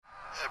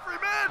Every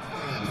man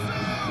for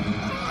himself!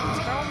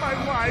 Tell my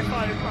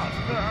Wi-Fi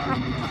master.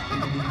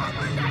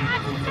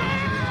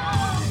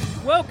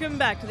 Welcome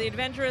back to the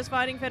Adventurers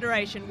Fighting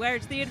Federation, where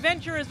it's the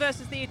adventurers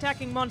versus the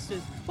attacking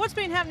monsters. What's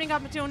been happening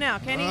up until now,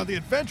 Kenny? The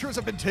adventurers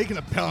have been taking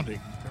a pounding.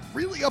 They're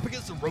really up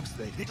against the ropes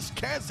today. They just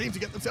can't seem to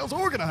get themselves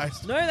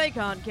organized. No, they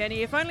can't,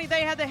 Kenny. If only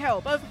they had the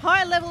help of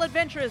high-level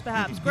adventurers,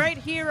 perhaps. Great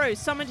heroes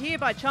summoned here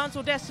by chance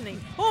or destiny.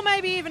 Or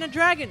maybe even a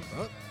dragon.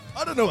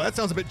 I don't know, that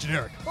sounds a bit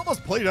generic.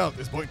 Almost played out at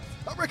this point.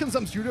 I reckon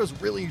some studios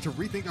really need to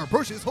rethink their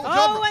approach to this whole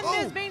genre. Oh, and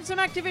there's been some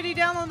activity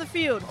down on the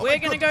field. Oh, We're my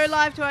going to go goodness.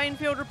 live to our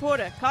infield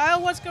reporter.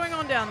 Kyle, what's going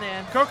on down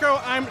there?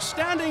 Coco, I'm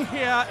standing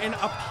here in a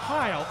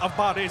pile of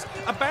bodies.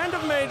 A band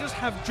of mages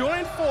have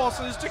joined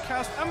forces to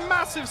cast a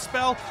massive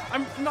spell.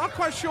 I'm not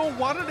quite sure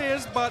what it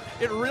is, but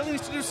it really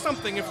needs to do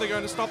something if they're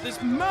going to stop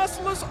this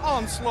merciless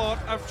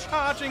onslaught of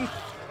charging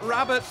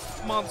rabbit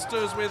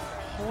monsters with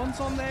horns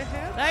on their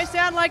heads. They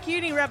sound like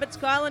uni rabbits,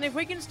 Kyle, and if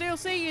we can still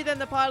see you, then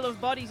the pile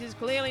of bodies is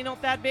clearly not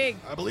that big.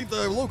 I believe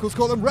the locals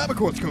call them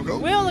rabbicorns, Coco.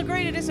 We'll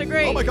agree to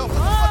disagree. Oh my god.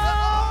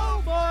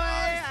 Oh boy!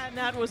 And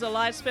that was a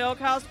light spell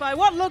cast by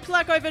what looked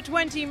like over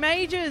 20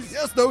 mages.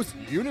 Yes, those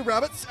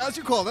uni-rabbits, as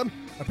you call them,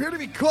 appear to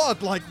be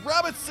caught like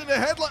rabbits in a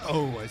headlight.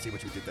 Oh, I see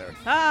what you did there.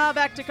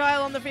 Back to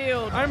Kyle on the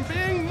field. I'm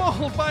being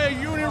mauled by a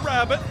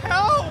uni-rabbit.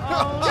 Help!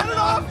 Get it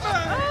off me!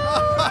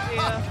 Oh,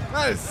 dear.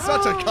 That is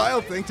such a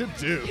Kyle thing to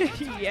do.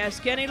 Yes,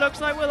 Kenny,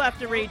 looks like we'll have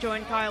to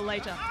rejoin Kyle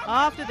later,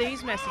 after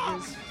these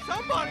messages.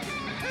 Somebody!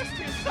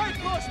 Hestia is so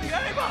close to the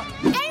Ava!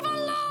 Ava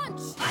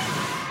launch!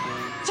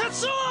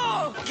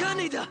 Tetsuo!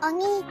 Kaneda! お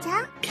兄ち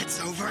ゃん It's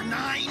over 9,000!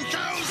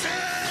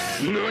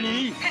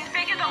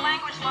 Configure the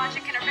language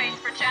logic interface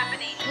for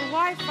Japanese.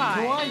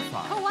 Wi-Fi.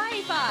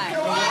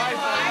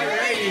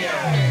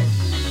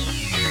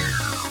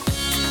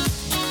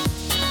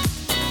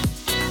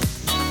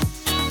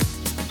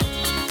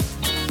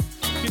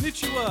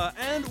 Konnichiwa,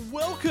 and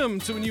welcome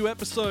to a new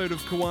episode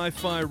of Kawaii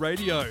Fi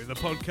Radio, the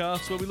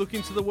podcast where we look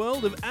into the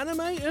world of anime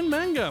and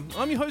manga.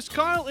 I'm your host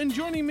Kyle, and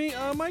joining me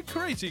are my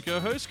crazy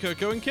co-hosts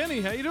Coco and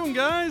Kenny. How you doing,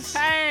 guys?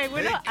 Hey,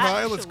 we're Hey, not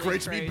Kyle, it's actually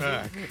great to be crazy.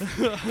 back.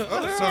 Oh,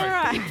 We're sorry. all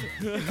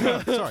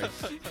right. Sorry.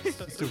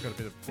 Still got a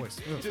bit of voice.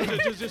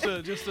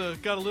 Just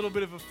got a little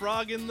bit of a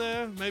frog in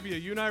there, maybe a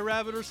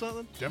uni-rabbit or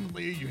something.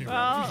 Definitely a uni-rabbit,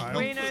 Well, Kyle.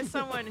 we know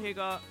someone who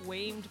got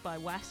weemed by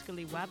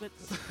wascally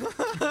wabbits.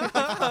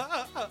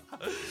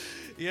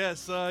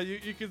 Yes,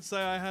 you could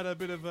say I had a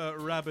bit of a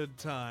rabid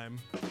time.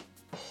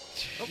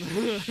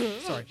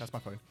 Sorry, that's my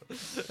phone.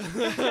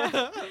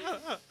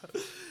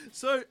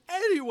 So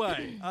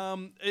anyway,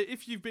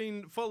 if you've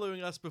been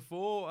following us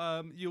before,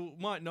 you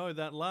might know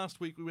that last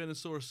week we went and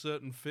saw a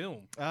certain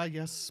film.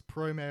 Yes,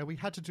 Promare. We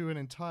had to do an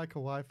entire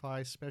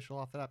Kawaii-Fi special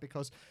after that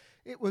because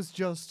it was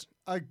just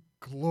a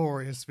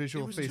glorious It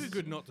visual was feast. too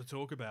good not to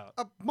talk about.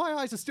 My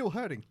eyes are still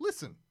hurting.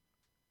 Listen.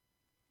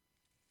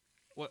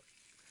 What?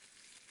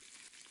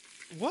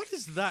 What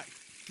is that?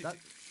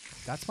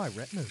 That's my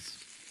retinas.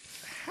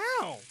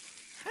 How?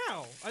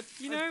 How?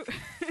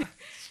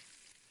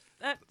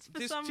 That's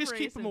for some Just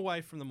keep them reason. away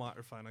from the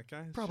microphone,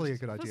 okay? It's Probably a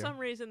just- good For idea. some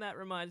reason, that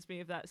reminds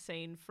me of that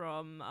scene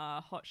from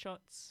Hot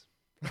Shots.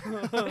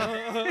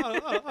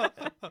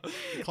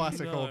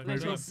 Classic No, old no,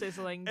 Little movie.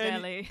 sizzling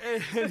belly.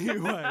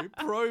 Anyway,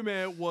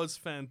 Promare was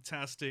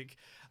fantastic.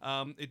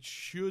 It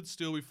should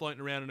still be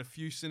floating around in a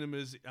few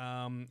cinemas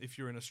if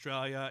you're in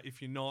Australia.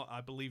 If you're not,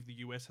 I believe the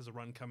US has a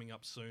run coming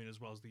up soon, as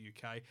well as the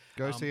UK.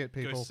 Go see it,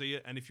 people. Go see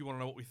it. And if you want to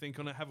know what we think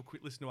on it, have a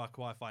quick listen to our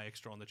Kawaii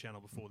Extra on the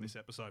channel before this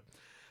episode.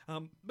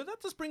 But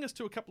that does bring us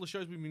to a couple of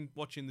shows we've been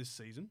watching this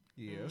season.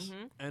 Yes.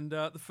 And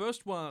the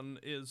first one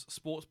is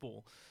Sports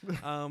Ball,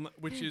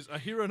 which is a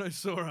Hiro no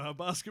Sora, a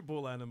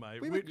basketball anime.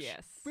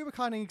 Yes. We were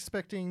kind of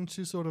expecting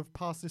to sort of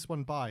pass this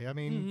one by. I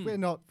mean, we're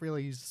not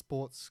really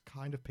sports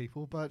kind of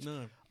people, but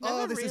No.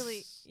 Never this really.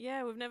 is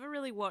Yeah, we've never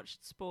really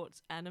watched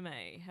sports anime,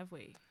 have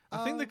we?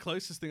 I think the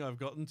closest thing I've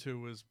gotten to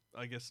was,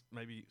 I guess,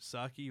 maybe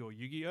Saki or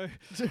Yu-Gi-Oh! I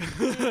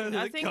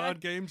The think card I-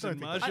 games and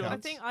Don't think mahjong. that I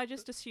think I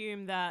just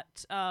assume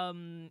that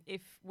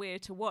if we're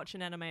to watch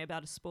an anime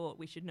about a sport,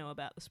 we should know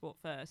about the sport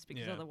first,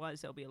 because Yeah.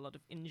 otherwise there'll be a lot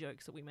of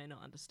in-jokes that we may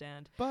not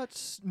understand.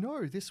 But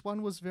no, this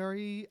one was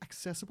very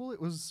accessible. It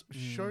was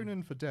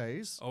shonen for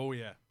days. Oh,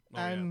 yeah. Oh,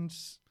 yeah. And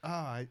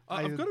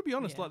I've got to be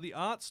honest, Yeah. like the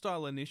art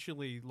style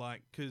initially,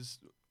 like, because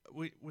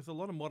with a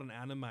lot of modern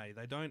anime,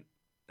 they don't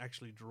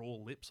actually draw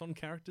lips on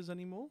characters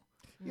anymore.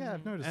 yeah,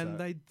 I've noticed And that.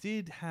 they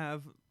did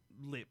have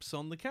lips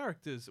on the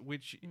characters,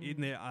 which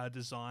in their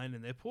design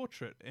and their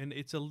portrait. And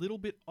it's a little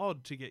bit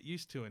odd to get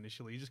used to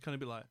initially. You just kind of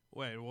be like,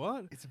 wait,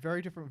 what? It's a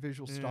very different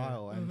visual Yeah.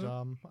 style, and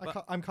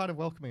I'm kind of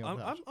welcoming of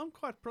that. I'm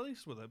quite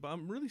pleased with it, but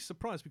I'm really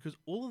surprised because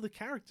all of the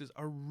characters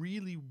are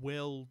really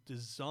well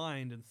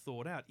designed and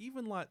thought out.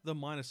 Even like the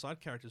minor side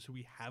characters who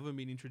we haven't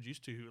been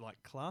introduced to, who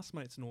like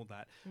classmates and all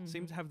that,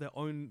 seem to have their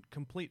own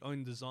complete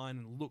own design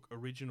and look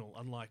original.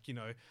 Unlike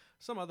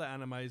some other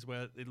animes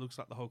where it looks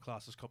like the whole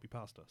class is copy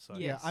pasta. So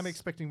Yeah. Yeah, I'm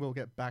expecting we'll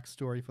they'll get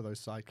backstory for those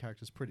side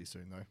characters pretty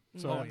soon, though.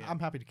 So Oh, yeah. I'm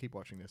happy to keep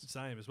watching this.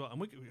 Same as well.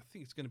 And I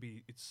think it's going to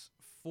be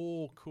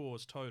 4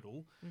 cores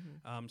total.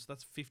 So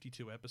that's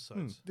 52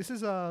 episodes. This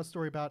is a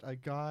story about a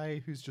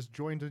guy who's just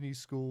joined a new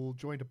school,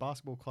 joined a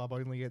basketball club,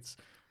 only it's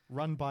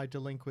run by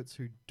delinquents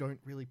who don't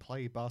really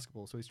play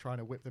basketball, so he's trying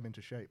to whip them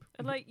into shape.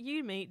 And, like,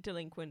 you meet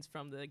delinquents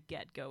from the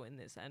get-go in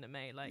this anime.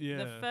 Like, Yeah.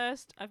 the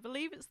first, I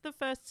believe it's the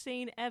first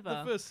scene ever.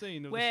 The first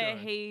scene of where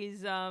the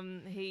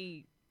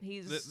show.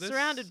 he's This-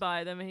 surrounded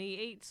by them and he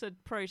eats a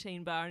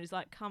protein bar and he's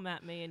like, come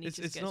at me, and he It's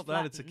just gets not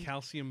that, it's a flattened.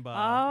 calcium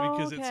bar. Oh,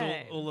 because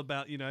okay. it's all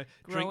about, drink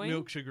Growing?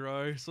 milk to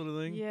grow sort of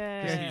thing.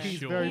 Yeah. Yeah, he's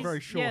short. very, very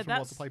short yeah, and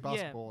wants to play that's-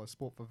 yeah. basketball, a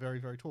sport for very,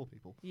 very tall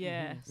people.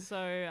 Yeah.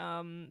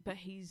 So, but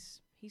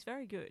he's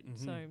very good.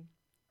 Mm-hmm. So,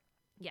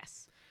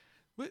 yes.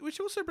 Which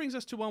also brings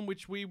us to one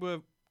which we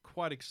were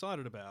quite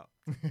excited about.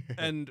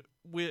 And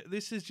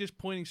this is just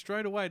pointing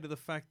straight away to the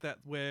fact that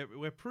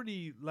we're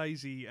pretty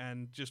lazy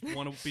and just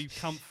want to be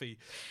comfy.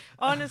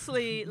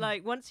 Honestly,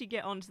 like, once you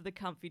get onto the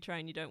comfy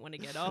train, you don't want to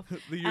get off.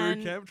 The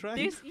And Eurocamp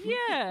train?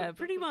 Yeah,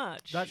 pretty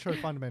much. That show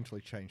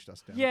fundamentally changed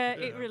us down. Yeah,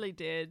 it really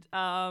did.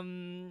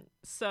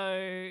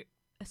 So,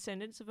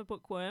 Ascendance of a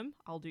Bookworm.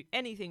 I'll do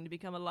anything to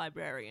become a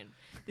librarian.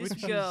 This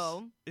Which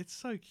girl, it's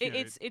so cute.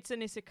 it's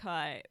an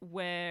isekai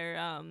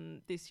where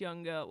this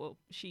young girl, well,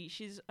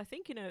 she's I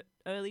think in her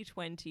early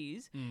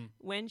 20s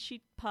when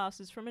she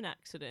passes from an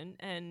accident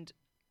and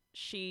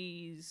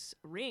she's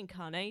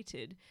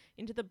reincarnated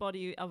into the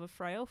body of a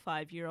frail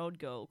 5-year-old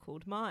girl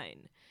called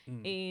Mine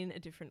in a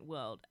different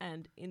world.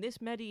 And in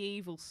this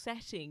medieval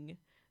setting,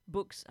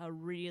 books are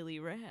really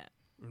rare.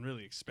 And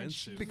really And she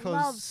expensive. Because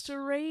loves to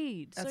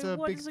read. That's So a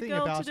what big is a thing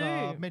girl about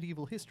to do?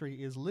 medieval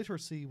history is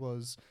literacy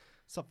was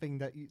something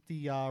that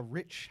the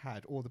rich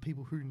had, or the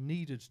people who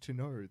needed to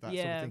know that sort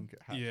Yeah. of thing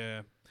had.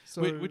 Yeah.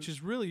 So Which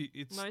is really,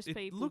 Most it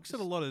people looks at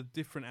a just- lot of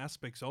different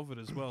aspects of it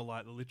as well,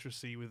 like the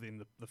literacy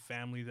within the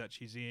family that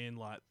she's in,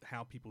 like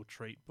how people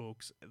treat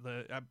books,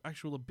 the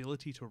actual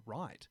ability to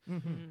write.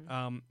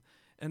 And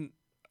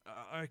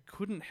I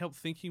couldn't help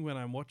thinking when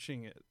I'm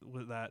watching it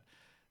with that.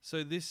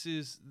 So this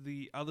is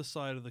the other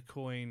side of the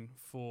coin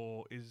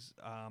for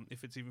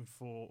if it's even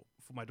for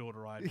my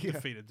daughter, I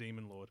defeat a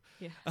demon lord.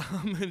 Yeah.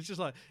 And it's just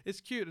like,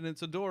 it's cute and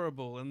it's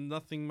adorable and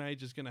nothing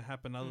major is going to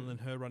happen other than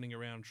her running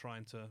around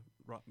trying to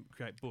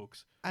create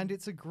books. and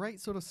it's a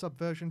great sort of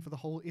subversion for the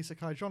whole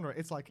isekai genre.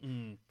 It's like,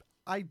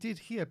 I did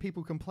hear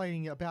people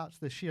complaining about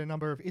the sheer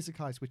number of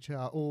isekais, which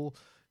are all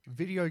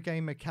video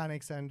game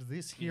mechanics, and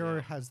this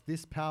hero has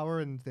this power,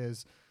 and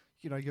there's,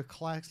 your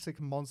classic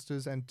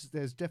monsters, and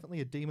there's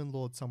definitely a demon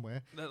lord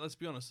somewhere. Let's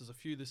be honest, there's a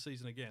few this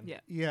season again. Yeah.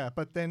 Yeah,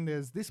 but then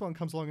there's this one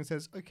comes along and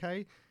says,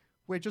 okay,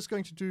 we're just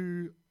going to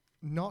do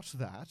not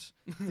that.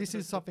 This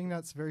is something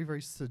that's very,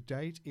 very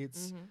sedate.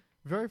 It's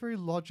very, very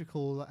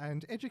logical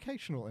and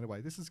educational in a way.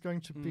 This is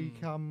going to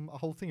become a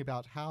whole thing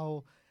about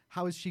how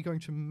is she going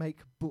to make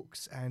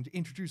books and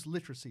introduce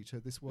literacy to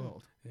this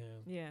world.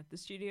 Yeah, the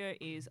studio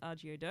is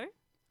Argio Do,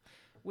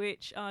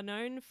 which are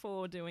known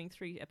for doing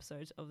 3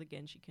 episodes of the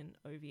Genshiken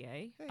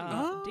OVA.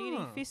 D&D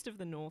Fist of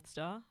the North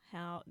Star,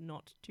 How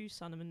Not to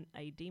Summon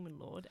a Demon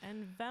Lord,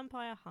 and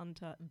Vampire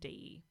Hunter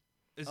D.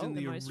 Is in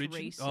the the most original?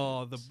 recent.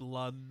 Oh, the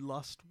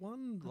Bloodlust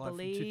one? I Like from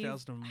believe,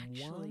 2001?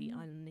 actually,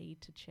 I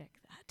need to check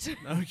that.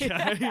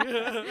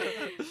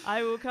 Okay.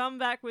 I will come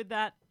back with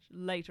that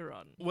later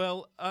on.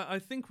 Well, I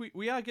think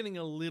we are getting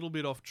a little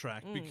bit off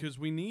track because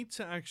we need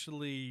to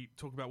actually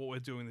talk about what we're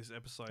doing this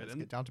episode. Let's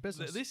get down to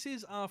business. This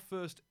is our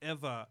first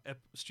ever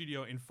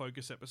Studio in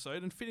Focus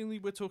episode, and fittingly,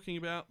 we're talking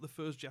about the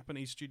first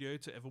Japanese studio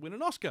to ever win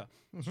an Oscar,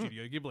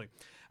 Studio Ghibli.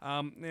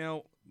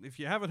 Now, if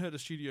you haven't heard of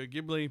Studio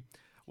Ghibli,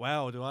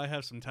 wow, do I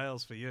have some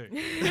tales for you.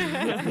 If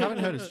you haven't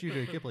heard of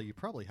Studio Ghibli, you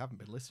probably haven't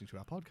been listening to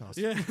our podcast.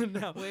 Yeah,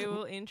 no. We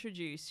will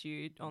introduce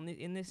you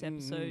in this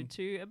episode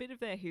to a bit of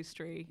their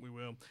history. We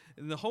will.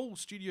 And the whole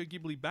Studio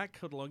Ghibli back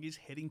catalogue is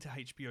heading to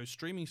HBO's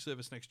streaming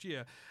service next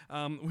year,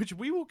 which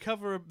we will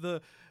cover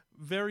the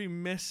very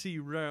messy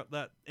route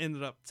that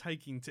ended up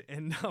taking to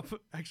end up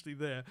actually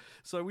there.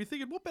 So we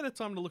figured what better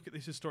time to look at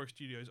this historic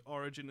studio's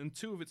origin and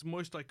 2 of its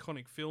most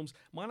iconic films,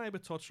 My Neighbor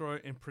Totoro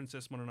and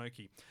Princess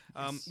Mononoke.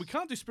 We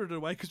can't do Spirited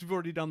Away because we've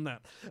already done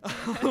that.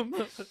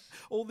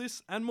 All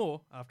this and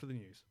more after the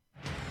news.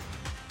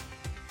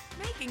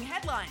 Making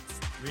headlines.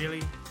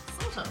 Really?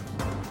 Sort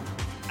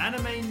of.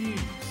 Anime news.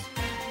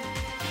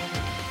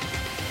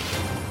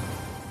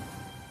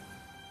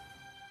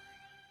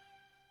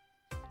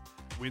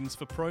 Wins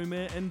for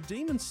Promare and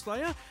Demon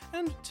Slayer,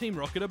 and Team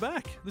Rocket are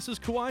back. This is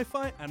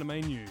Kawaii-Fi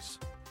Anime News.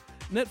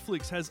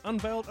 Netflix has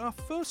unveiled our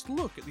first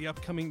look at the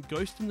upcoming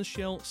Ghost in the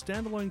Shell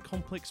standalone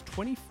complex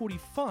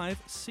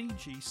 2045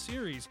 CG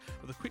series,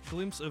 with a quick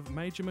glimpse of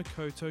Major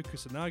Makoto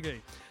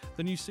Kusanagi.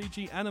 The new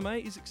CG anime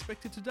is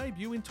expected to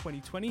debut in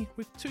 2020,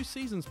 with 2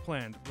 seasons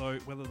planned, though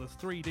whether the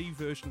 3D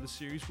version of the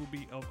series will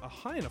be of a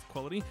high enough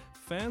quality,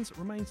 fans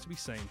remains to be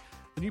seen.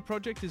 The new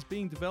project is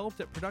being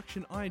developed at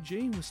Production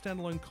IG, with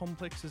standalone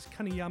complexes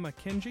Kaneyama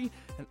Kenji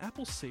and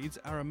Appleseed's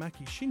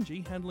Aramaki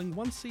Shinji handling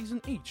 1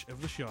 season each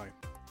of the show.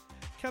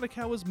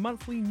 Kadokawa's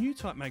monthly New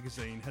Type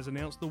magazine has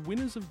announced the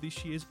winners of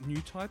this year's New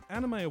Type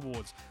Anime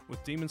Awards,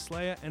 with Demon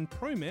Slayer and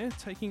Promare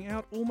taking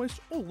out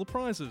almost all the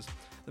prizes.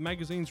 The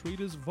magazine's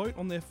readers vote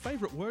on their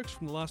favourite works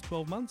from the last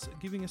 12 months,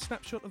 giving a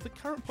snapshot of the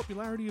current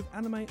popularity of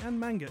anime and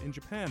manga in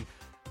Japan.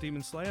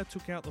 Demon Slayer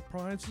took out the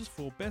prizes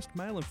for Best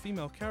Male and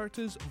Female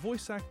Characters,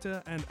 Voice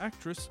Actor and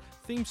Actress,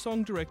 Theme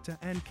Song Director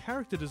and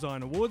Character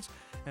Design Awards,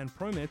 and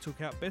Promare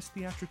took out Best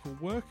Theatrical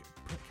Work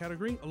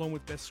category, along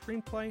with Best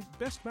Screenplay,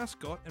 Best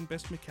Mascot and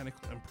Best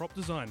Mechanical and Prop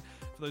Design.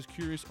 For those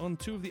curious on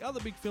two of the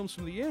other big films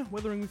from the year,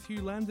 Weathering With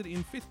You landed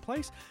in 5th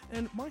place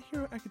and My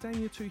Hero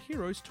Academia 2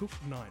 Heroes took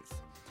 9th.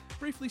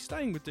 Briefly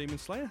staying with Demon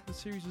Slayer, the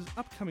series'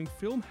 upcoming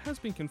film has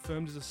been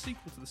confirmed as a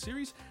sequel to the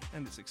series,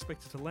 and it's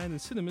expected to land in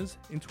cinemas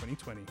in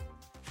 2020.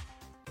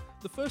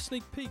 The first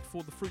sneak peek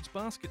for The Fruits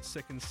Basket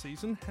second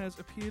season has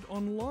appeared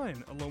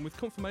online, along with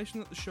confirmation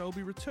that the show will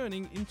be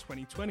returning in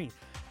 2020.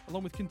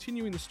 Along with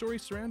continuing the story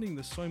surrounding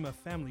the Soma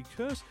family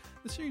curse,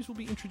 the series will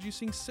be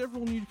introducing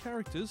several new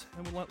characters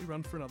and will likely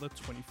run for another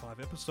 25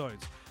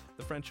 episodes.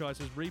 The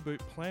franchise's reboot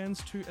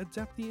plans to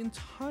adapt the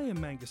entire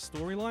manga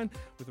storyline,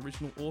 with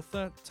original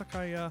author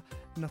Takaya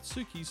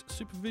Natsuki's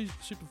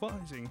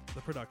supervising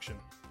the production.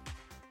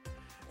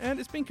 And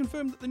it's been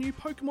confirmed that the new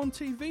Pokemon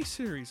TV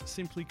series,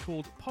 simply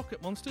called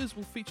Pocket Monsters,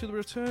 will feature the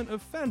return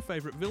of fan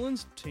favourite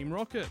villains Team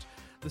Rocket.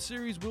 The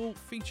series will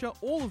feature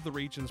all of the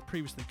regions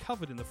previously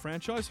covered in the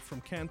franchise,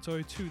 from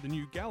Kanto to the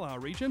new Galar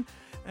region,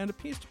 and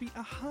appears to be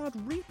a hard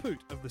reboot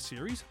of the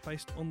series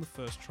based on the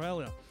first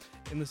trailer.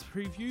 In this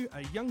preview,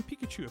 a young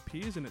Pikachu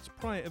appears in its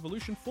prior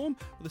evolution form,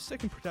 with a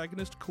second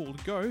protagonist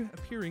called Go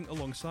appearing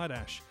alongside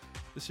Ash.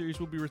 The series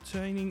will be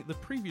retaining the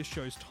previous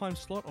show's time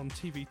slot on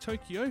TV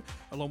Tokyo,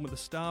 along with the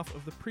staff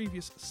of the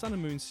previous Sun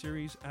and Moon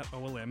series at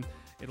OLM.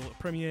 It'll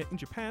premiere in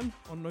Japan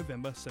on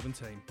November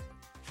 17.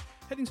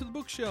 Heading to the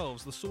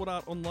bookshelves, the Sword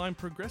Art Online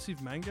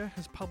progressive manga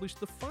has published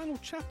the final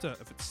chapter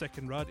of its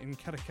second run in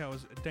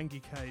Kadokawa's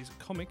Dengekei's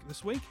comic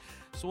this week.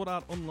 Sword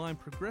Art Online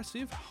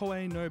progressive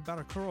Hoei no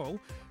Barakoro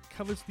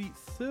covers the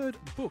third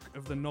book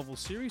of the novel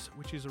series,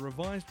 which is a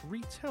revised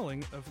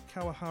retelling of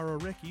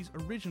Kawahara Reki's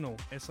original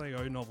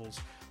SAO novels.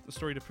 The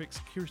story depicts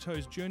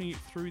Kirito's journey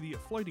through the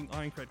floating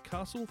Ironcrad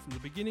Castle from the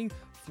beginning,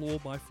 floor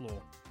by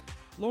floor.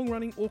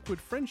 Long-running awkward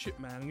friendship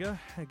manga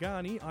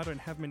Hagani I Don't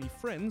Have Many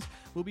Friends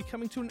will be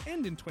coming to an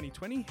end in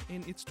 2020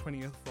 in its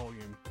 20th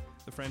volume.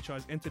 The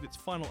franchise entered its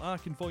final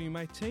arc in Volume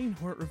 18,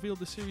 where it revealed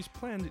the series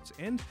planned its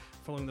end,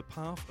 following the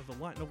path of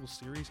the light novel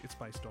series it's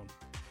based on.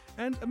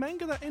 And a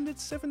manga that ended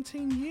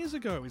 17 years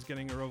ago is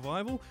getting a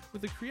revival,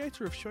 with the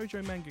creator of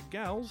shoujo manga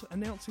Gals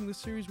announcing the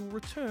series will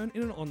return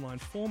in an online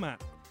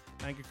format.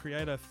 Manga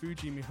creator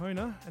Fuji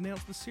Mihona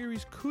announced the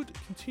series could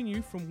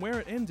continue from where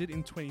it ended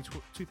in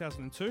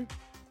 2002.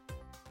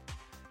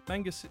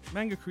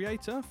 Manga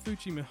creator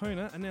Fuji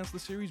Mihona announced the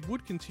series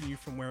would continue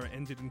from where it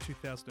ended in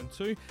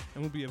 2002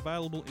 and will be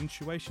available in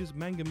Shueisha's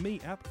Manga Me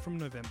app from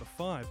November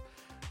 5.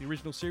 The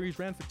original series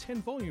ran for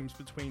 10 volumes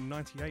between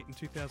 1998 and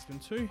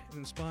 2002 and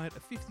inspired a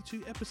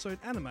 52-episode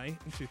anime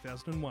in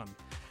 2001.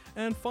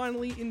 And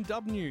finally, in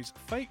dub news,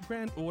 Fate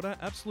Grand Order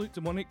Absolute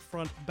Demonic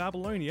Front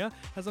Babylonia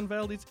has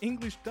unveiled its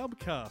English dub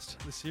cast.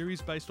 The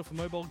series, based off a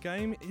mobile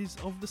game, is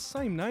of the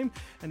same name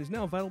and is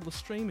now available to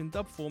stream in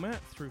dub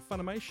format through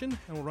Funimation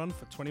and will run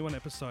for 21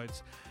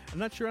 episodes. And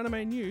that's your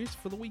anime news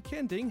for the week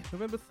ending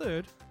November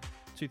 3rd,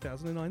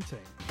 2019.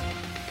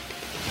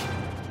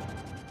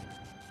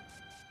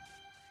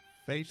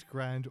 Fate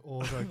Grand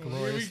Order,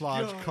 glorious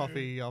large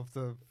coffee of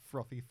the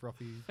frothy.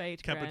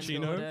 Fate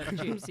Cappuccino. Grand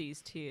Order,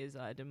 Gypsy's tears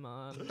I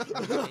demand.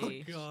 Oh,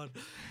 God.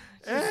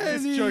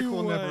 This joke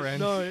will never end.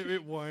 No,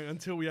 it won't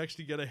until we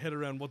actually get a head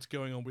around what's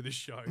going on with this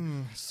show.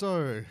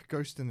 So,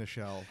 Ghost in the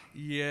Shell.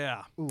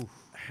 Yeah. Oof.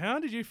 How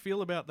did you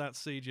feel about that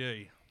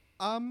CG?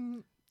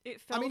 It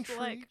felt intrigued.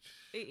 like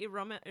it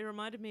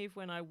reminded me of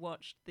when I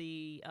watched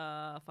the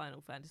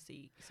Final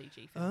Fantasy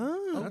CG film.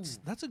 Oh,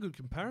 that's a good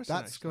comparison.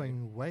 That's actually.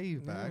 going way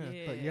back,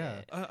 but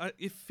yeah.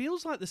 It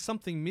feels like there's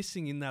something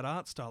missing in that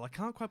art style. I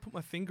can't quite put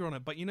my finger on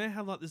it, but you know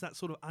how like there's that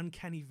sort of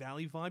uncanny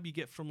valley vibe you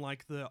get from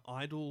like the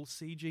Idol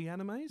CG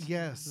animes?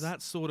 Yes.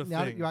 That sort of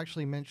Now thing. that you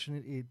actually mention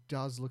it, it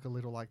does look a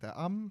little like that.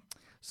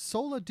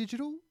 Solar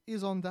Digital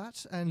is on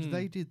that, and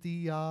they did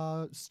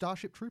the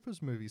Starship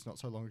Troopers movies not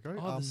so long ago.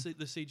 Oh,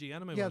 the CG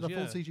anime yeah, ones, the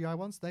full CGI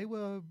ones. They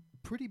were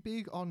pretty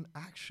big on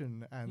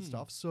action and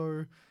stuff,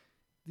 so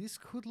this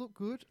could look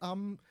good.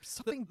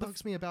 Something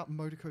bugs me about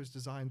Motoko's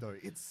design, though.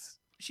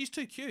 She's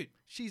too cute.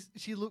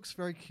 She looks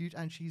very cute,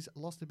 and she's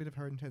lost a bit of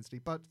her intensity.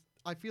 But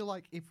I feel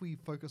like if we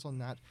focus on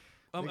that,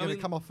 we're going to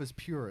come off as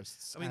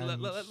purists. I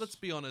mean, let's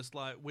be honest.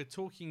 Like, we're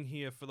talking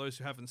here, for those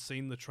who haven't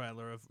seen the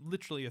trailer, of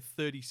literally a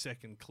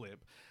 30-second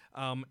clip.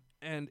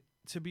 And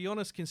to be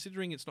honest,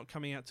 considering it's not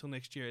coming out till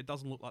next year, it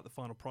doesn't look like the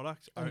final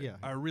product.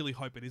 I really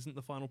hope it isn't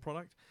the final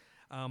product.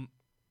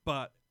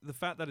 But the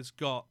fact that it's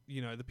got,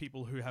 the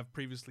people who have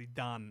previously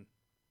done,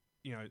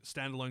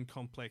 Standalone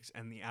Complex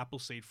and the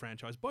Appleseed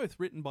franchise, both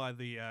written by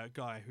the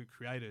guy who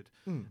created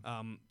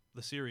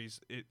the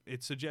series,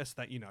 it suggests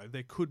that, you know,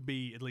 there could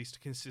be at least a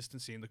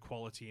consistency in the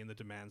quality and the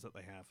demands that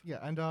they have. Yeah,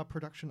 and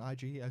production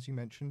IG, as you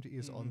mentioned,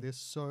 is on this,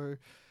 so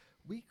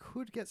we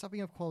could get something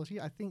of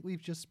quality. I think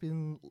we've just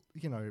been,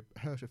 you know,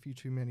 hurt a few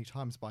too many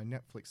times by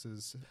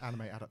Netflix's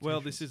anime adaptation. Well,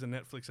 this is a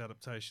Netflix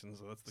adaptation,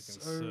 so that's the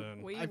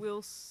concern. We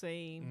will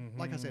see.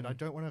 Like I said, I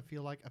don't want to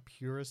feel like a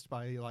purist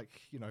by, like,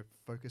 you know,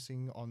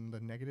 focusing on the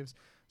negatives.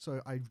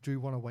 So I do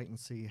want to wait and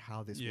see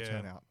how this will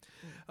turn out.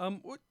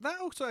 That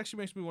also actually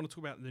makes me want to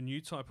talk about the new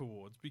type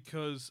awards,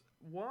 because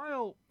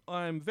while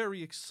I'm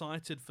very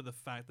excited for the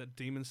fact that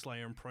Demon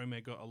Slayer and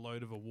Promare got a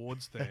load of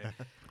awards there,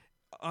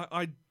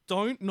 I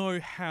don't know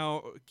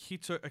how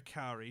Kito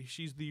Akari,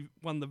 she's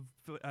won the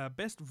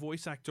best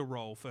voice actor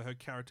role for her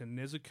character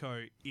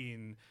Nezuko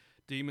in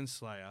Demon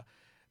Slayer.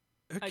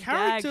 Her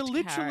character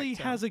literally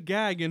has a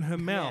gag in her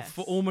mouth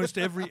for almost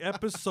every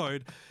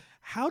episode.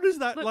 How does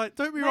that, Look,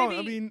 don't be wrong,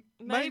 I mean...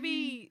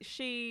 Maybe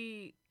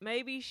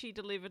she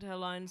delivered her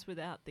lines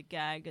without the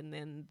gag, and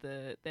then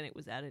it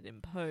was added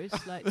in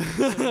post. Like,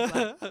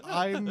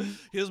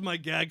 here's my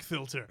gag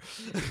filter.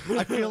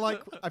 I feel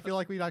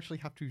like we'd actually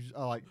have to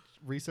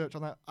research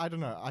on that. I don't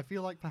know. I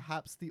feel like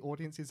perhaps the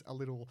audience is a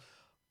little...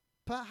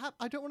 Perhaps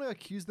I don't want to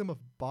accuse them of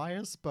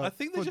bias, but I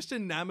think they're just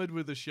enamored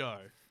with the show.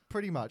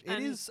 Pretty much.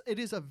 It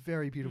is a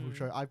very beautiful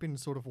show. I've been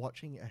sort of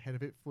watching ahead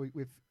of it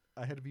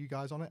ahead of you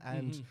guys on it,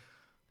 and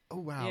oh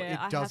wow, it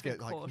does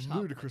get like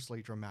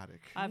ludicrously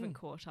dramatic. I haven't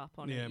caught up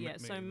on it yet,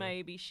 so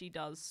maybe she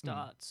does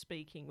start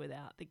speaking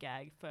without the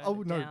gag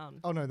further down.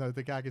 Oh no,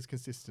 the gag is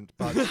consistent,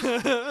 but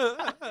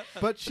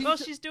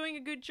she's doing a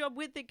good job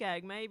with the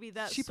gag. Maybe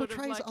that's she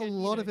portrays a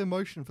lot of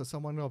emotion for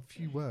someone of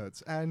few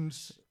words, and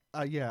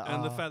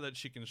and the fact that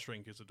she can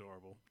shrink is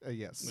adorable.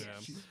 Yes,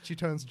 yeah. She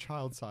turns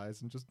child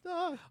size and just.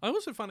 I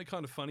also find it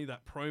kind of funny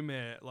that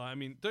Promare,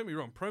 don't get me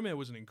wrong, Promare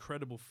was an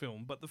incredible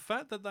film, but the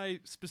fact that they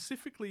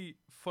specifically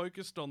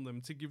focused on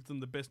them to give them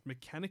the best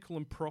mechanical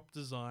and prop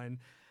design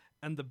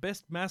and the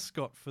best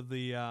mascot for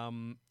the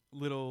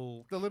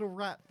little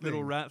rat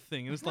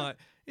thing, and it's like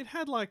it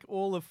had like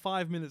all of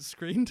 5 minutes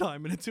screen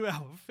time in a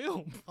 2-hour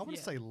film. I want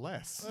to say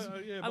less.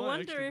 I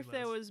wonder if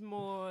there was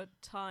more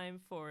time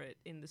for it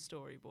in the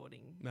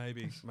storyboarding.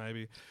 Maybe.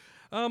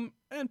 And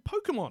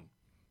Pokemon,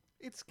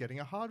 it's getting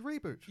a hard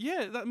reboot.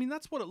 Yeah,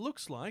 that's what it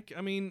looks like.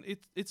 I mean,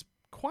 it's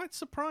quite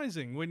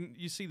surprising when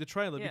you see the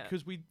trailer,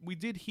 because we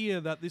did hear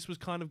that this was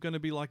kind of going to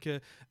be like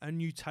a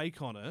new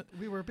take on it.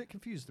 We were a bit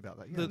confused about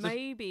that. Yeah.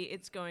 Maybe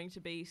it's going to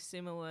be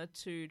similar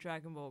to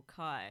Dragon Ball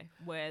Kai,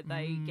 where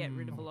they get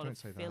rid of a lot of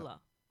filler.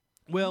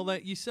 Well,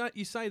 you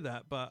say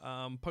that, but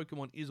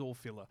Pokemon is all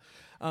filler,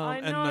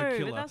 I know, and no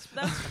killer. But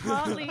that's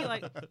partly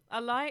like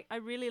I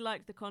really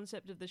liked the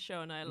concept of the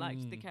show, and I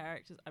liked the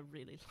characters. I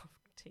really love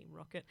Team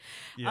Rocket.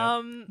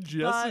 Yeah.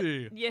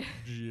 Jesse.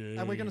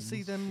 And we're going to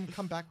see them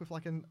come back with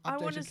like an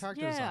updated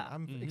character design.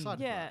 I'm excited for that.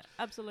 Yeah,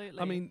 absolutely.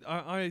 I mean,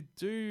 I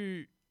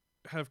do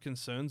have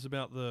concerns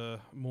about the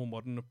more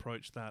modern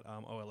approach that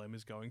OLM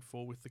is going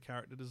for with the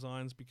character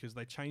designs, because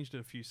they changed it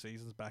a few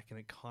seasons back and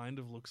it kind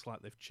of looks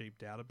like they've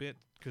cheaped out a bit.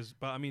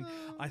 But I mean,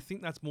 I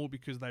think that's more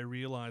because they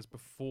realized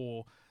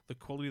before the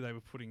quality they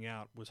were putting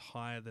out was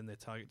higher than their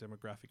target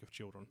demographic of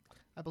children.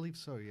 I believe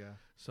so, yeah.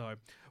 So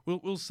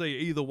we'll see.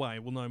 Either way,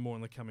 we'll know more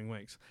in the coming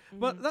weeks.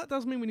 But that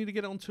does mean we need to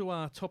get on to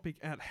our topic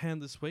at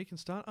hand this week and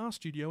start our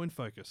studio in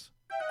focus.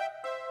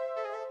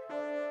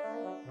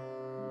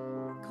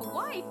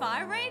 Kawaii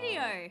Fi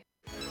Radio.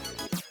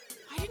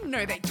 I didn't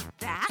know they did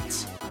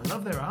that. I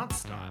love their art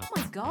style. Oh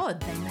my god,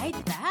 they made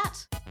that.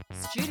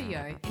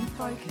 Studio in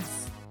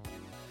focus.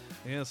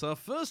 Yes, our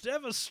first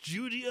ever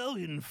studio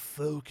in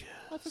focus.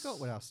 I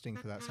forgot what our sting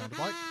for that sounded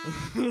like.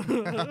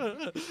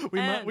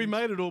 We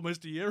made it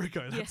almost a year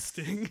ago, that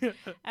sting.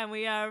 And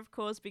we are, of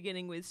course,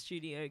 beginning with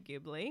Studio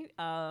Ghibli.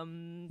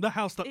 The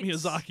house that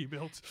Miyazaki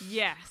built.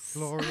 Yes.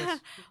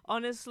 Glorious.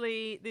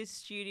 Honestly, this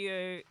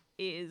studio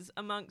is,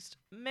 amongst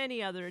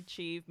many other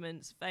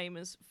achievements,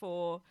 famous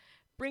for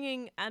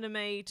bringing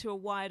anime to a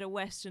wider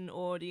Western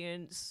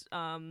audience,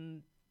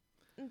 and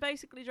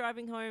basically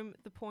driving home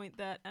the point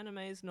that anime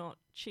is not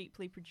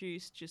cheaply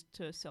produced just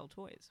to sell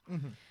toys,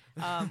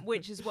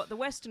 which is what the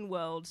Western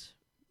world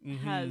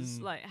has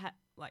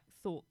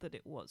thought that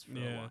it was for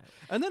a while.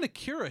 And then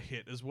Akira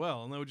hit as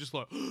well, and they were just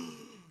like, that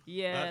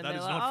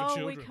is not for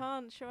children. We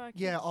can't show our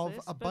kids of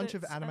this, a bunch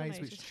of animes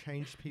animated. which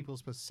changed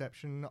people's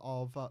perception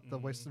of the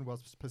Western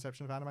world's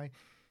perception of anime.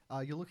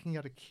 You're looking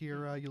at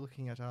Akira, you're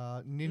looking at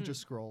Ninja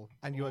Scroll,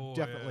 and you're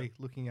definitely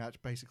looking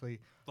at basically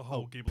the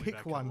whole Ghibli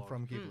pick one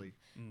from Ghibli.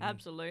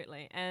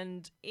 Absolutely.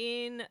 And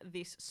in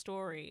this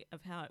story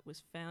of how it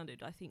was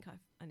founded, I think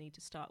I need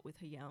to start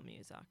with Hayao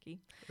Miyazaki.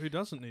 Who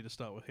doesn't need to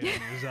start with Hayao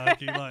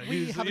Miyazaki? Like,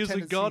 he's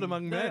a god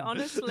among men. No,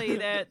 honestly,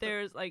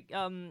 there's like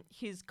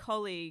his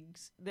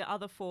colleagues, the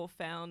other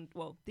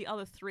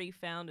three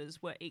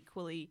founders were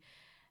equally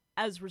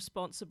as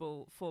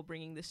responsible for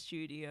bringing the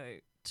studio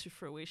to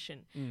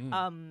fruition.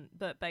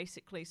 But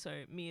basically,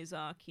 so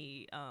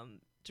Miyazaki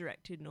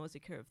directed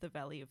Nausicaa of the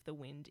Valley of the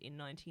Wind in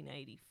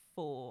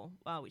 1984,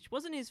 which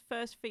wasn't his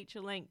first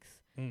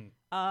feature-length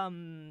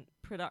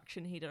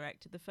production he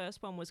directed. The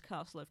first one was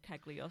Castle of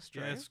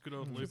Cagliostro. Yes, good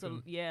old which was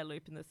Lupin.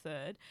 Lupin the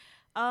Third.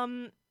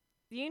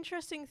 The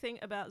interesting thing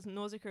about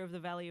Nausicaa of the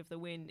Valley of the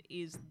Wind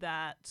is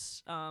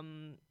that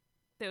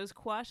there was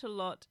quite a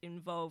lot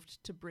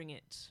involved to bring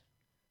it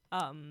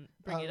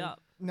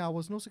up. Now,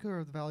 was Nausicaa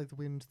of the Valley of the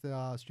Wind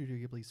the Studio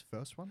Ghibli's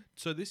first one?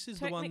 So this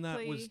is the one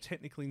that was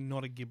technically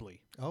not a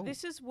Ghibli. Oh.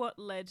 This is what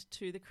led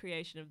to the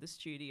creation of the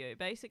studio.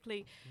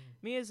 Basically,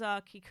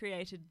 Miyazaki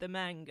created the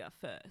manga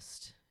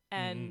first,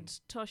 and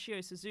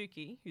Toshio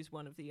Suzuki, who's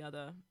one of the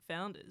other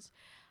founders,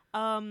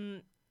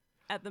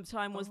 at the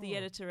time was the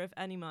editor of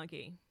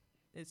Animagi.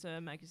 It's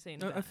a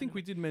magazine. I think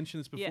we did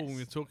mention this before when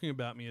we were talking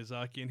about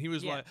Miyazaki, and he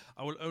was like,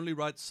 I will only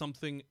write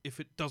something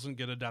if it doesn't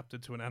get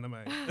adapted to an anime.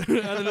 And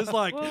then it's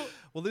like,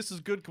 well, this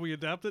is good, can we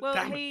adapt it?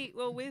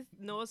 Well, with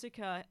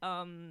Nausicaa,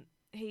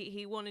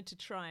 he wanted to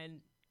try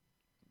and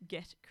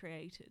get it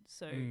created.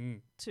 So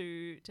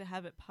to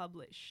have it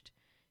published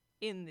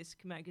in this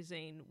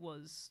magazine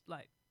was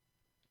like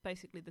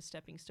basically the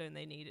stepping stone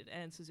they needed,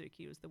 and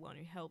Suzuki was the one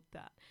who helped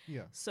that.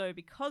 Yeah. So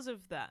because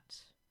of that,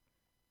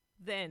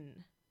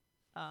 then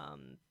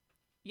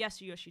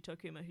Yasuyoshi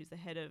Tokuma, who's the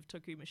head of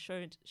Tokuma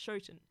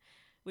Shoten,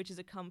 which is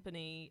a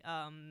company,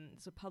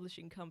 it's a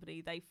publishing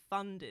company, they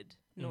funded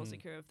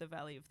Nausicaa of the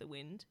Valley of the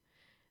Wind.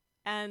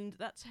 And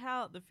that's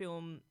how the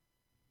film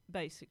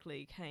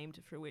basically came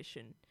to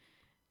fruition.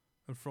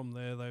 And from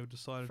there, they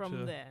decided to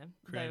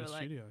create a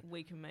studio.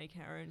 We can make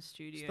our own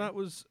studio. So that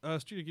was,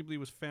 Studio Ghibli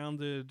was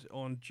founded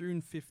on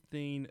June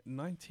 15,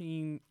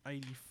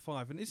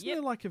 1985. And isn't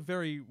there like a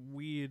very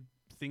weird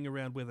thing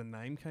around where the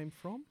name came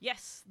from?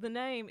 Yes, the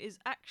name is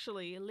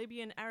actually a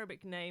Libyan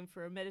Arabic name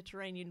for a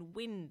Mediterranean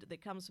wind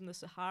that comes from the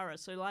Sahara.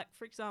 So, like,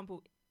 for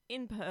example,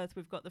 in Perth,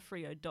 we've got the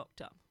Frio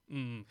Doctor.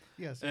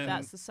 Yes, and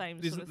that's the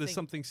same sort of there's thing.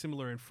 something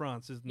similar in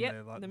France, isn't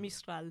there? Like the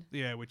Mistral.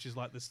 Yeah, which is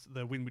like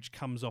the wind which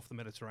comes off the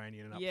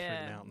Mediterranean and up through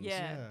the mountains.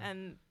 Yeah,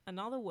 and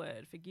another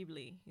word for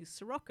Ghibli is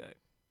Sirocco,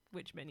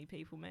 which many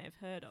people may have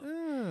heard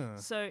of.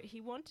 So he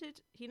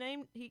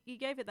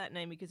gave it that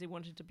name because he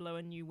wanted to blow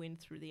a new wind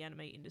through the anime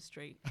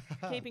industry,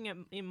 keeping it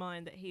in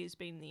mind that he has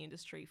been in the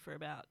industry for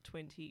about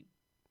 20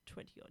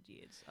 odd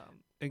years.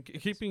 And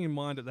keeping in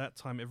mind at that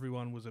time,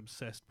 everyone was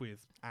obsessed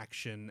with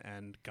action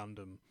and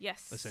Gundam.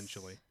 Yes.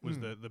 Essentially, was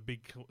the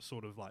big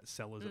sort of like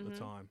sellers at the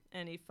time.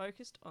 And he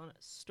focused on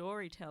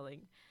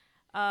storytelling.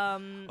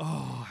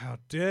 Oh, how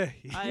dare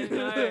he! I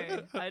know,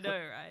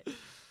 right?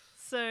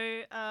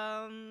 So,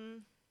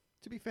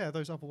 to be fair,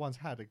 those other ones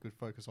had a good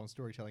focus on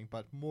storytelling,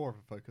 but more of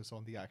a focus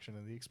on the action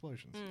and the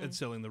explosions. And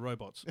selling the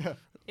robots.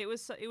 It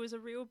was a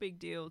real big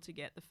deal to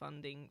get the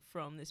funding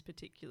from this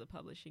particular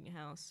publishing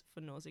house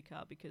for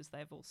Nausicaa, because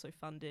they've also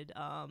funded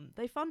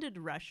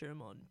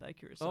Rashomon by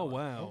Kurosawa. Oh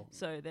wow!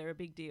 So they're a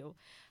big deal.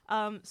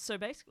 So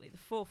basically, the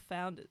four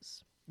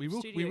founders. We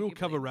will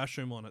cover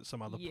Rashomon at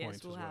some other point we'll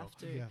as well. Have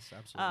to. Yes,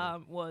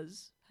 absolutely.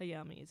 Was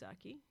Hayao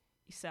Miyazaki,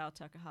 Isao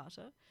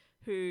Takahata,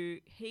 who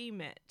he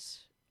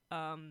met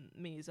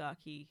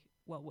Miyazaki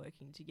while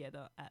working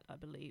together at, I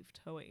believe,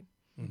 Toei.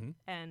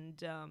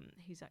 And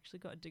he's actually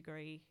got a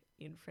degree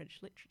in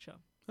French literature.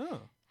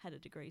 Had a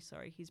degree,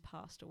 sorry. He's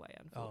passed away,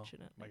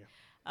 unfortunately.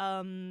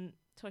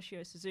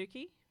 Toshio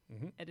Suzuki,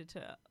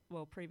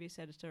 previous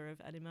editor of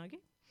Animagi.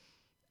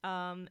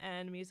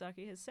 And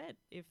Miyazaki has said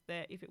if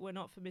it were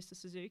not for Mr.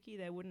 Suzuki,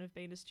 there wouldn't have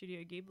been a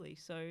Studio Ghibli.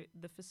 So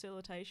the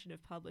facilitation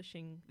of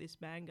publishing this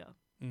manga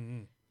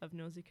of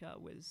Nausicaa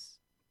was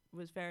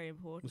very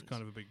important. It was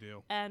kind of a big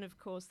deal. And of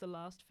course, the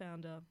last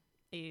founder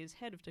is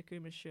head of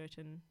Tokuma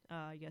Shoten,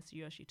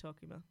 Yasuyoshi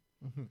Tokuma.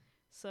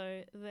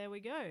 So there we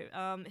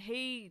go.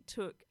 He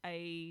took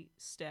a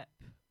step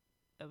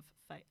of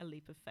a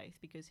leap of faith,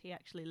 because he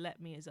actually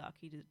let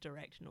Miyazaki to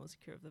direct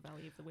Nausicaa of the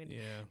Valley of the Wind.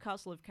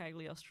 Castle of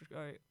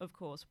Cagliostro, of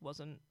course,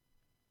 wasn't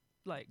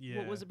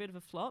was a bit of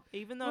a flop,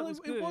 even though it was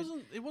good.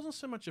 It wasn't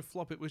so much a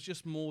flop. It was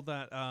just more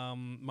that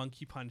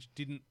Monkey Punch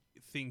didn't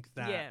think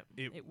that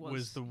it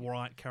was the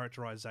right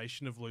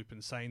characterization of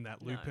Lupin, saying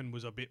that Lupin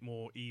was a bit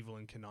more evil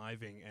and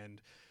conniving,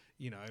 and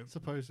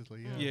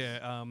supposedly, yes.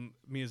 Yeah,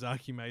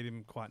 Miyazaki made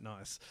him quite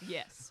nice.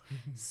 Yes.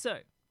 So,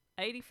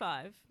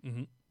 85,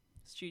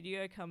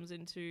 studio comes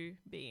into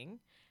being,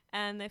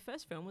 and their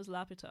first film was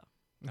Laputa,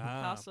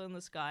 Castle in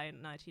the Sky,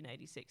 in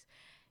 1986.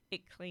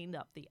 It cleaned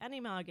up the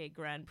Animage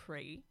Grand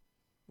Prix.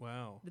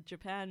 Wow. The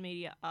Japan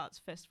Media Arts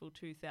Festival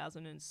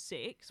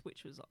 2006,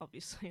 which was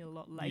obviously a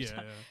lot later.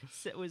 Yeah.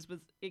 So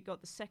it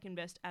got the second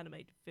best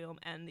animated film,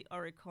 and the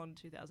Oricon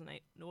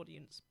 2008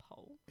 audience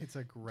poll. It's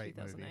a great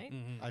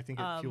movie. I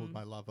think it fueled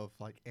my love of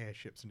like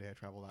airships and air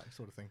travel, that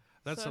sort of thing.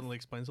 That suddenly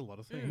explains a lot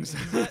of things.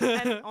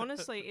 And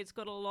honestly, it's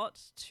got a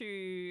lot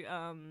to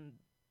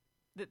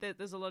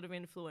there's a lot of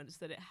influence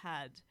that it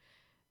had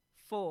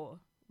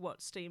for what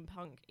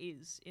steampunk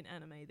is in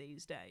anime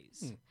these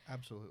days.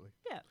 Absolutely.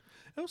 Yeah.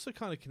 It also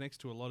kind of connects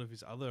to a lot of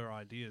his other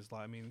ideas.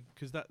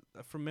 Because that,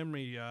 from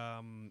memory,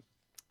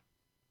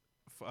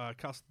 Castle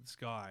in the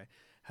Sky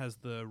has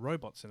the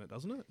robots in it,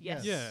 doesn't it?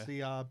 Yes. Yeah.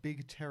 The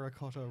big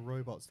terracotta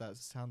robots that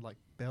sound like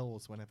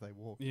bells whenever they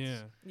walk.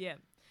 Yeah. Yeah.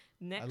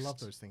 Next I love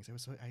those things. They were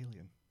so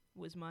alien.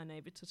 was My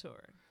Neighbor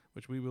Totoro.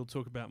 Which we will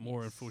talk about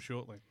more in full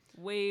shortly.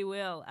 We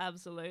will,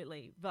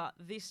 absolutely. But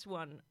this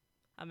one,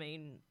 I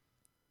mean,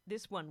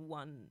 this one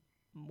won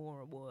more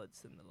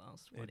awards than the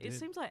last one. It did.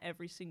 seems like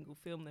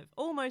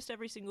almost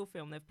every single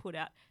film they've put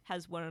out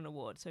has won an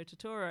award. So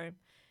Totoro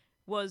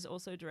was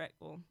also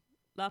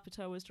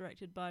Laputa was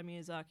directed by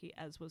Miyazaki,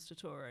 as was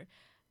Totoro.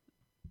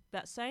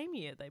 That same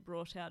year, they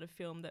brought out a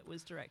film that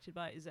was directed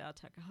by Isao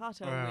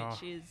Takahata,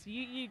 which is,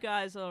 you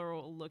guys are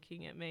all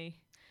looking at me.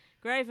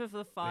 Grave of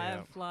the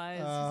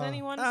Fireflies. Has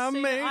anyone I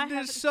seen it? made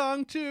this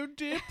song to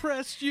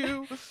depress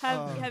you.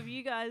 Have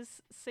you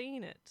guys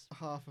seen it?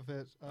 Half of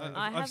it.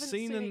 I I've haven't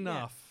seen seen it yet.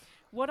 enough.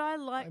 What I I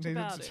liked needed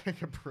about to it.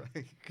 take a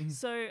break.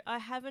 So I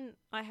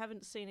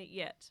haven't seen it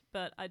yet,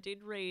 but I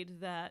did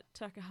read that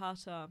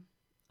Takahata,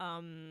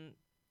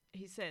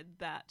 he said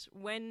that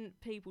when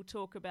people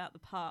talk about the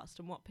past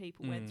and what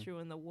people went through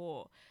in the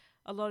war,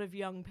 a lot of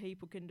young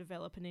people can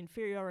develop an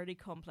inferiority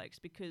complex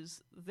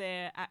because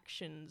their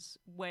actions,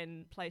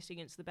 when placed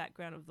against the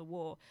background of the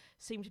war,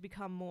 seem to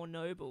become more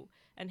noble.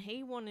 And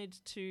he wanted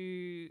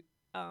to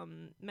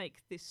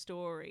make this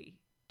story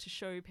to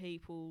show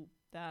people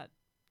that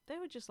they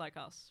were just like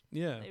us.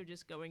 Yeah. They were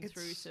just going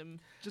through some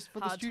Just for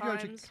the hard studio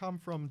times. to come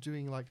from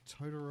doing like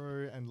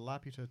Totoro and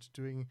Laputa to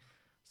doing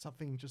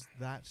something just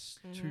that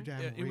too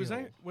damn Yeah, real. it was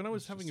when I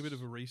was It's having a bit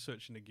just- of a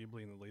research into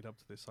Ghibli in the lead up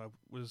to this, I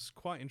was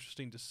quite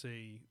interesting to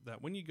see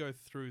that when you go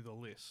through the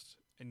list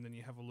and then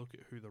you have a look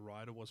at who the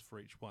writer was for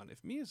each one,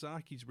 if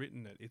Miyazaki's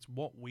written it, it's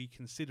what we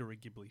consider a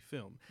Ghibli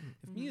film.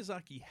 If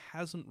Miyazaki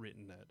hasn't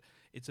written it,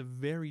 it's a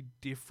very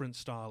different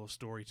style of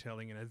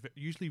storytelling and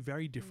usually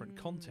very different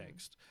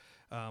context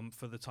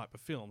for the type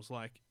of films.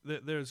 Like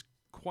there's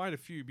quite a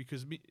few,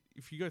 because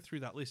if you go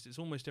through that list, it's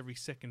almost every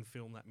second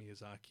film that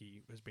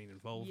Miyazaki has been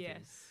involved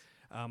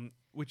in,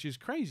 which is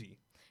crazy.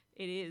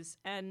 It is.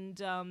 And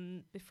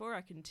before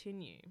I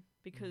continue,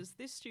 because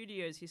this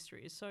studio's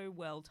history is so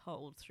well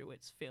told through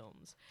its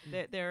films,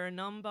 there are a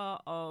number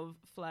of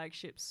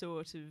flagship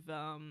sort of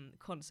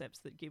concepts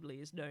that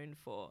Ghibli is known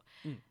for.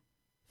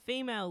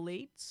 Female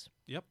leads,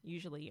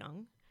 usually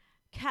young,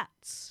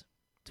 cats,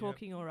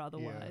 talking or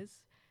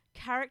otherwise,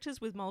 characters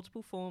with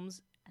multiple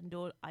forms and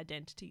or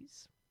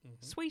identities,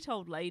 sweet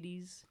old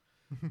ladies,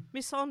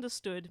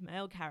 misunderstood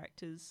male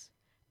characters,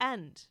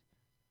 and,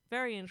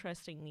 very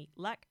interestingly,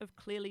 lack of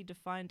clearly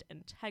defined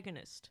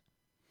antagonist.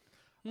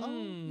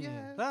 Actually,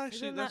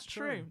 Isn't that's that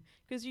true?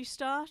 Because you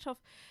start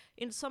off,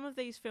 in some of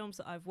these films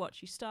that I've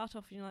watched, you start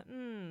off and you're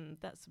like,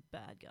 that's a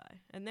bad guy.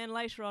 And then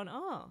later on,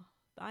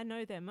 I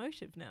know their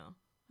motive now.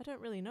 I don't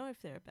really know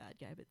if they're a bad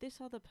guy, but this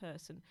other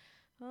person,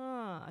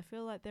 I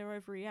feel like they're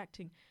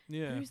overreacting.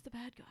 Yeah. Who's the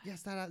bad guy?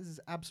 Yes, that is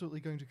absolutely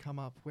going to come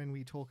up when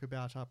we talk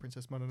about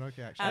Princess Mononoke,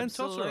 actually. And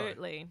Totoro.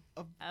 Absolutely.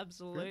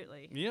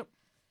 Absolutely. Yep.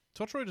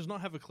 Totoro does not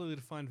have a clearly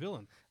defined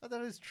villain.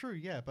 That is true,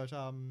 yeah, but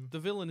The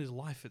villain is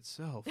life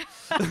itself.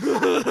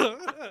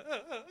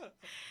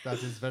 that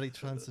is very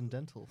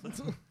transcendental.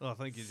 Oh,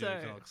 thank you, So,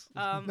 Jenny Cox.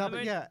 No,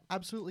 but yeah,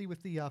 absolutely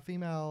with the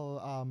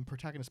female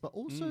protagonist, but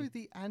also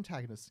the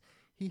antagonist.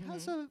 He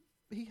has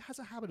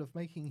a habit of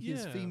making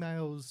his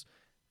females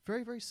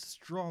very, very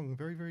strong,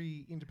 very,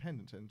 very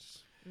independent, and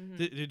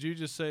Did you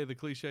just say the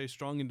cliche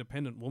 "strong,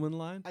 independent woman"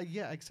 line?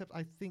 yeah. Except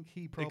I think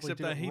he probably Except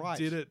did that it he right.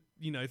 did it,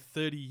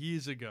 30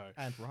 years ago.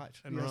 And right.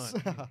 And yes.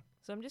 right.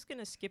 So I'm just going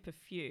to skip a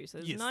few. So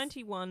there's Yes.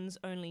 91's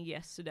Only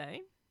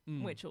Yesterday,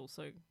 which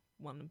also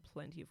won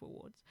plenty of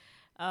awards.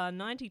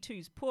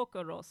 92's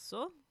Porco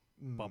Rosso,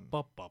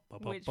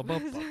 which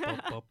was...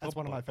 That's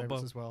one of my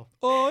favorites as well.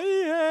 Oh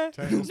yeah!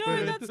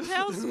 No, that's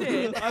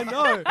Tailspin. I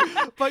know,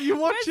 but you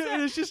watch Where's it that?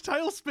 and it's just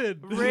Tailspin.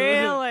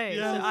 Really?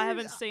 Yeah. So I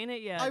haven't seen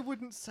it yet. I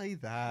wouldn't say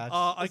that.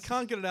 I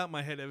can't get it out of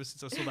my head ever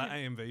since I saw that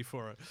AMV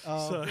for it.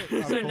 Of So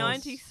course.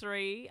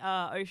 93,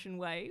 Ocean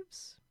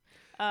Waves.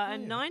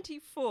 And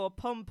 94,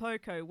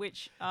 Pompoko,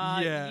 which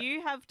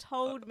you have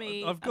told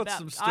me I've got about.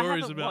 some I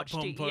stories haven't about watched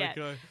it yet.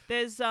 Pompoko.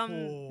 There's Is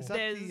that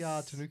there's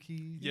the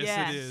Tanuki?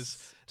 Yes, it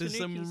is. There's Tanukis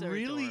some are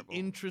really adorable.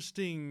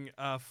 interesting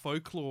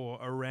folklore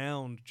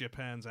around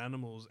Japan's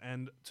animals,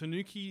 and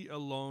Tanuki,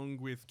 along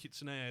with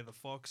Kitsune the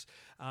fox,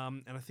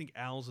 and I think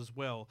owls as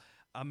well,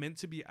 are meant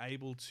to be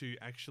able to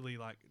actually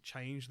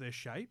change their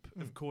shape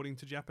according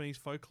to Japanese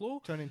folklore.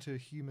 Turn into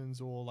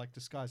humans or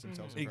disguise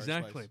themselves. In various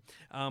Exactly.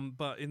 ways.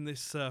 But in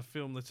this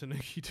film, the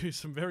Tanuki do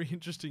some very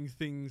interesting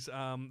things.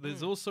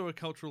 There's also a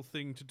cultural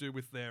thing to do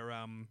with their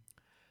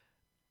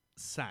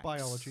sacks.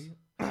 Biology.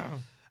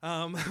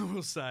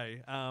 We'll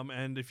say.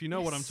 And if you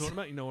know what I'm talking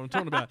about, you know what I'm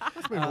talking about.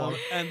 move along.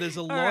 And there's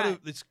a lot right.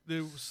 of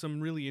there's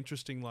some really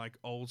interesting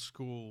old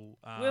school.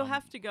 We'll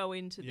have to go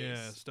into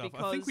this. stuff.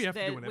 I think we have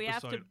to do an we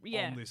have episode to,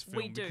 on this film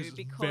we do, because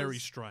it's very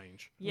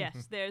strange.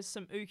 Yes, there's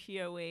some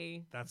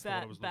ukiyo-e That's the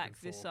one I was that back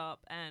looking this for.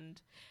 up.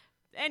 And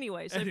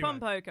anyway, so Anyway.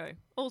 Pompoko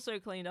also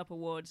cleaned up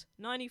awards.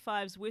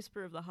 95's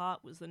Whisper of the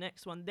Heart was the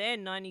next one.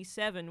 Then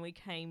 97 we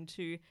came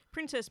to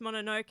Princess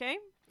Mononoke.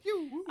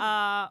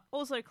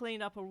 Also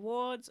cleaned up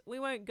awards. We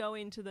won't go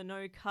into the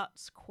no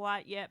cuts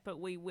quite yet, but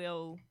we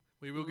will.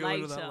 We will go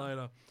into that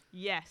later.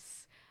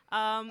 Yes.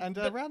 And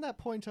around that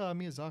point,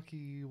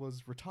 Miyazaki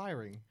was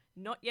retiring.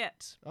 Not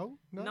yet. Oh,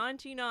 no?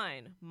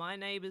 99. My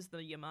Neighbors the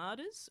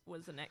Yamadas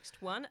was the next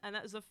one, and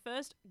that was the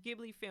first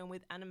Ghibli film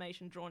with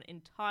animation drawn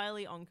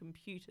entirely on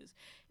computers.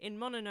 In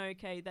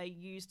Mononoke, they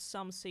used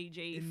some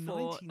CG In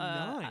for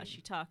 99?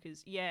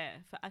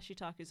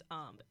 Ashitaka's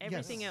arm. But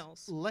everything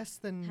else less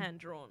than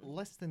hand-drawn.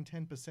 Less than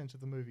 10% of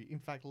the movie. In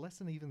fact, less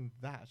than even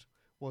that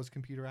was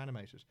computer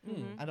animated.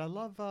 Mm-hmm. And I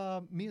love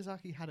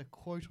Miyazaki had a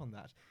quote on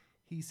that.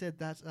 He said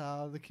that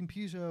the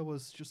computer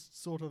was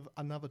just sort of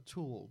another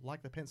tool,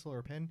 like the pencil or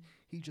a pen.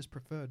 He just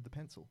preferred the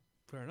pencil.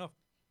 Fair enough.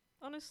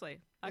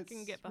 Honestly, I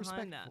can get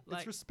behind that. Respectful.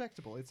 It's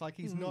respectable. It's like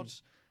he's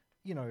not,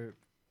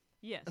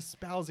 yes.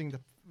 espousing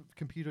the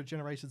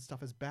computer-generated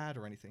stuff as bad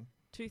or anything.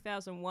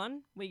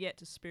 2001, we get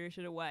to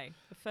Spirited Away,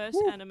 the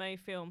first anime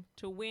film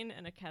to win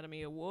an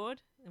Academy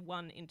Award, and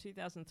won in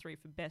 2003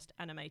 for Best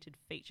Animated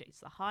Feature. It's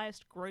the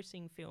highest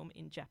grossing film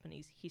in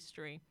Japanese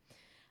history.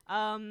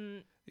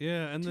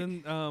 Yeah, and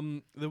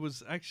then there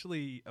was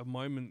actually a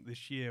moment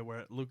this year where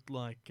it looked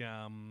like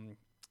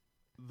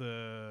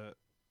the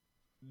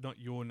Not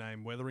Your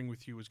Name, Weathering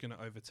With You was going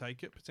to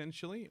overtake it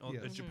potentially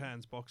at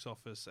Japan's box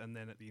office and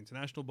then at the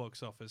international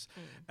box office.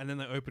 And then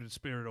they opened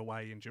Spirit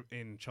Away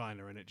in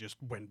China and it just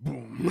went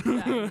boom.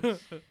 Okay.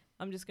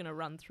 I'm just going to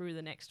run through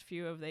the next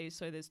few of these.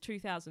 So there's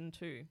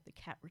 2002, The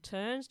Cat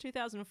Returns.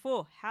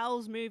 2004,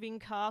 Howl's Moving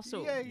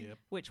Castle,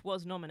 which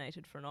was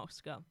nominated for an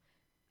Oscar.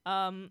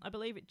 I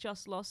believe it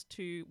just lost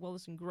to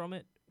Wallace and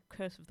Gromit,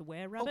 Curse of the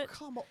Were-Rabbit. Oh,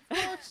 come on.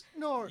 What?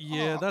 No.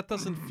 Yeah, that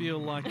doesn't feel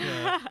like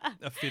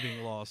a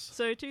fitting loss.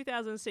 So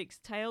 2006,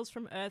 Tales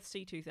from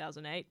Earthsea.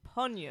 2008,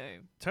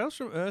 Ponyo. Tales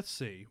from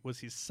Earthsea was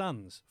his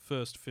son's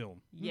first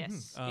film.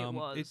 Yes, it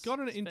was. It got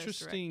an his first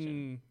interesting...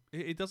 direction.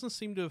 It doesn't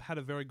seem to have had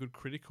a very good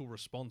critical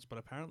response, but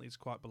apparently it's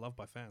quite beloved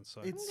by fans. So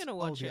It's, gonna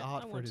watch the it. I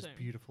art for want it is to.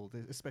 beautiful,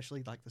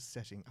 especially like the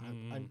setting.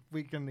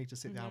 We're going to need to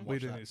sit down and we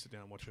watch do that. need to sit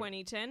down and watch it.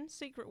 2010,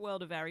 Secret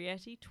World of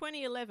Arrietty.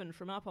 2011,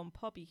 From Up on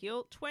Poppy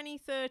Hill.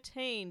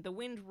 2013, The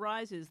Wind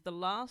Rises, the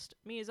last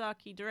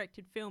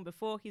Miyazaki-directed film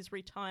before his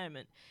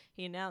retirement.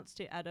 He announced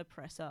it at a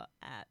presser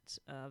at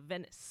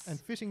Venice. And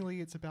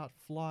fittingly, it's about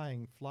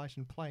flight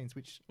and planes,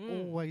 which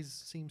always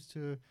seems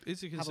to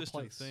It's a have a consistent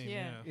place theme,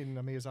 Yeah. in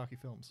Miyazaki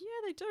films. Yeah,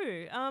 they do.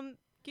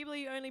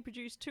 Ghibli only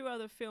produced 2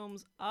 other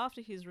films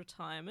after his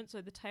retirement. So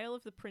The Tale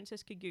of the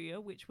Princess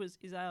Kaguya, which was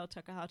Isao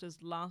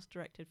Takahata's last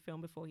directed film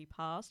before he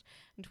passed.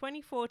 In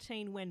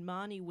 2014, When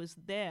Marnie Was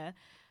There.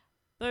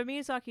 Though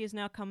Miyazaki has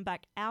now come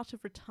back out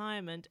of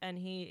retirement and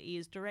he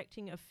is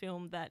directing a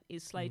film that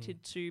is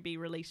slated to be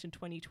released in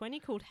 2020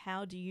 called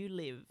How Do You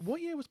Live?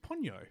 What year was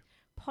Ponyo?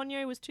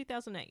 Ponyo was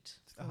 2008.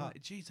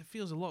 Geez, it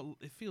feels a lot.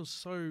 It feels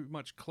so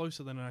much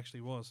closer than it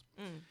actually was.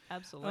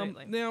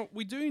 Absolutely. Now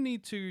we do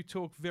need to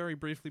talk very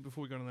briefly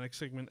before we go to the next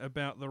segment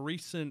about the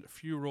recent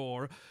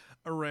furor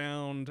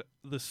around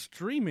the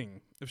streaming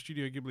of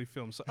Studio Ghibli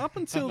films. So up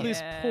until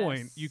this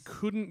point, you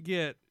couldn't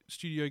get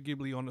Studio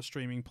Ghibli on a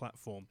streaming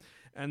platform.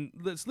 And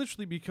that's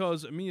literally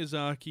because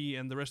Miyazaki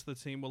and the rest of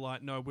the team were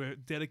like, no, we're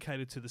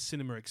dedicated to the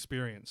cinema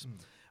experience.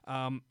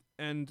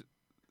 And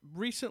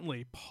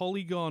recently,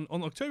 Polygon,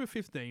 on October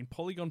 15,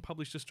 Polygon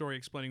published a story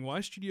explaining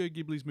why Studio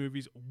Ghibli's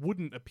movies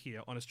wouldn't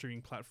appear on a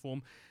streaming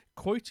platform,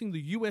 quoting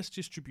the US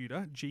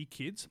distributor,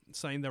 G-Kids,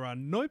 saying there are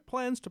no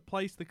plans to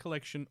place the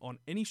collection on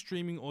any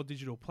streaming or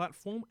digital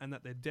platform and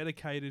that they're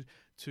dedicated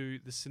to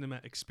the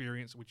cinema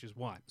experience, which is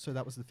why. So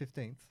that was the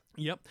 15th.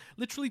 Yep.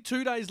 Literally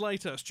 2 days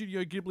later,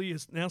 Studio Ghibli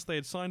has announced they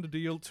had signed a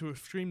deal to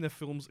stream their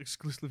films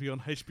exclusively on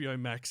HBO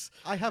Max.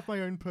 I have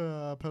my own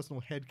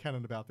personal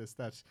headcanon about this,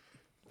 that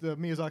the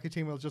Miyazaki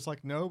team was just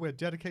like, no, we're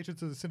dedicated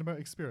to the cinema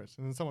experience.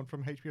 And then someone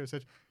from HBO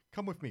said,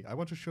 come with me. I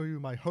want to show you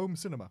my home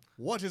cinema.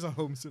 What is a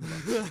home cinema?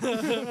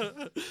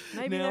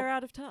 Maybe Now, they're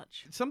out of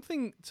touch.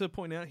 Something to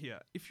point out here.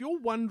 If you're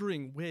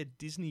wondering where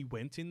Disney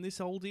went in this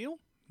whole deal,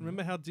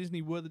 remember how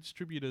Disney were the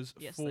distributors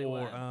Yes, they for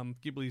were.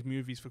 Ghibli's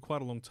movies for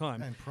quite a long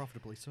time. And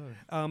profitably so.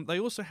 They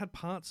also had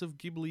parts of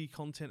Ghibli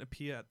content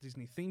appear at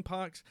Disney theme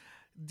parks.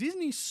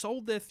 Disney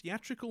sold their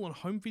theatrical and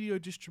home video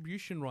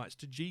distribution rights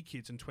to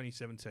G-Kids in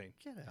 2017.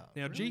 Get out.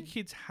 Now,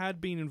 G-Kids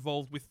had been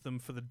involved with them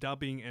for the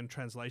dubbing and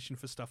translation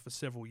for stuff for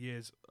several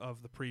years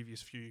of the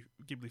previous few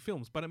Ghibli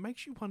films, but it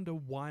makes you wonder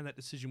why that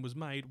decision was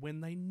made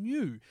when they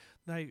knew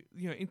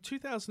in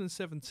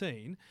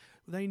 2017,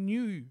 they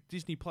knew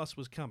Disney Plus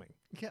was coming.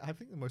 Yeah, I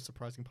think the most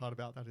surprising part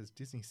about that is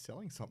Disney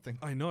selling something.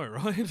 I know,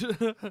 right?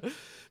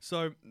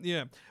 So,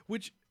 yeah,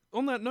 which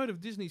on that note of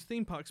Disney's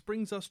theme parks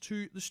brings us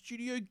to the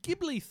Studio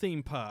Ghibli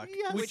theme park,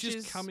 Yes. which is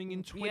Which is- coming in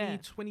yeah.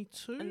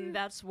 2022. And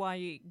that's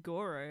why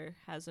Goro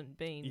hasn't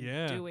been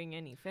Yeah. doing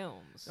any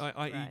films. i.e.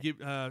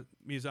 right?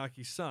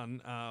 Miyazaki's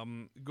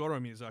son, Goro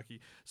Miyazaki.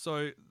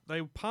 So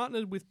they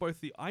partnered with both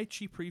the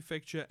Aichi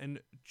Prefecture and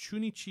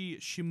Chunichi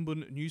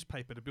Shimbun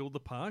newspaper to build the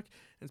park.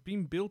 It's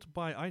been built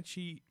by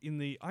Aichi in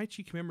the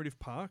Aichi Commemorative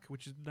Park,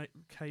 which is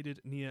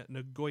located near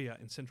Nagoya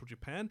in central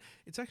Japan.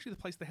 It's actually the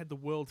place they had the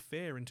World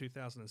Fair in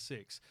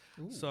 2006.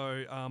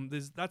 So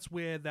that's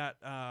where that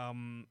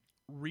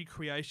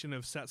recreation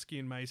of Satsuki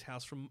and Mei's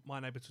house from My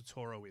Neighbor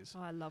Totoro is.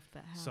 Oh, I love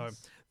that house. So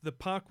the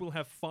park will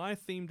have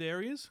 5 themed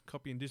areas,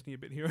 copying Disney a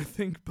bit here, I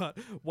think, but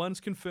one's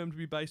confirmed to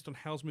be based on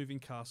Howl's Moving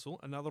Castle,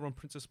 another on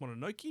Princess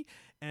Mononoke,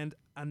 and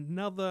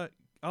other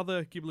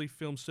Ghibli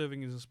films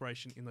serving as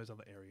inspiration in those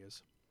other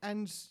areas.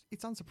 And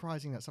it's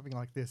unsurprising that something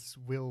like this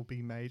will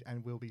be made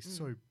and will be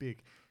so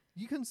big.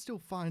 You can still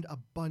find a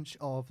bunch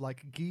of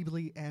like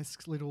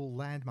Ghibli-esque little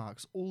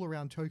landmarks all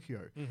around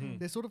Tokyo.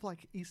 They're sort of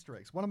like Easter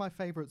eggs. One of my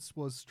favorites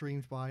was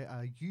streamed by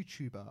a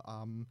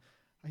YouTuber.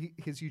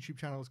 His YouTube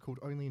channel is called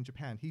Only in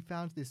Japan. He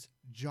found this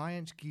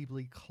giant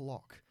Ghibli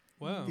clock.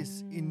 Wow.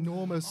 This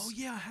enormous Oh,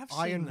 yeah, I have seen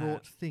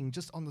iron-wrought that. thing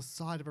just on the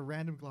side of a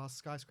random glass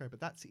skyscraper.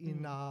 That's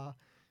in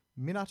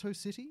Minato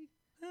City.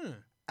 Huh.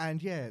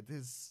 And yeah,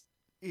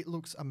 it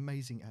looks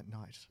amazing at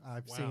night.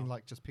 I've Wow. seen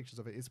like just pictures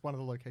of it. It's one of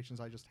the locations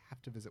I just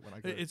have to visit when I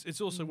go. It's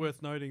also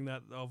worth noting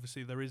that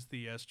obviously there is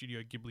the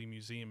Studio Ghibli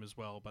Museum as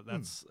well, but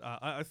that's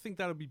I think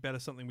that would be better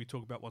something we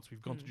talk about once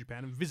we've gone to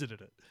Japan and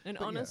visited it. And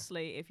But yeah.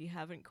 honestly, if you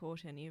haven't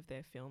caught any of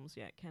their films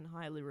yet, can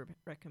highly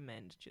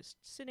recommend just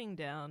sitting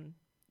down,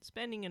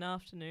 spending an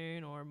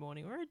afternoon or a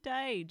morning or a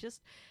day,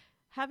 just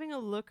having a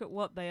look at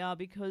what they are,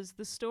 because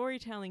the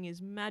storytelling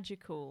is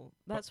magical.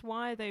 That's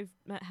why they've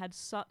had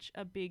such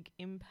a big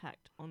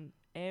impact on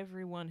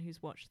everyone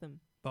who's watched them.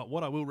 But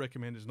what I will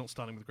recommend is not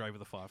starting with Grave of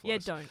the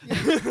Fireflies. Yeah,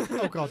 don't.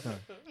 Oh god, no!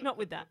 Not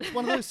with that. It's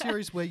one of those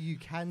series where you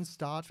can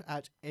start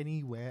at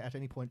anywhere, at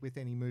any point with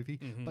any movie.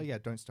 But yeah,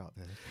 don't start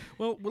there.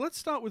 Well, let's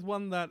start with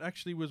one that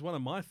actually was one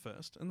of my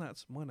first, and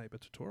that's My Neighbor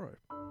Totoro.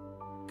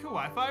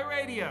 Kawaii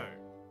Radio.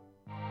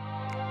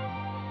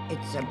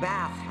 It's a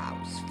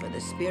bathhouse for the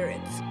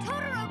spirits.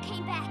 Totoro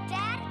came back,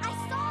 Dad.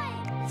 I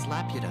saw him. It's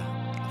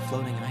Laputa, a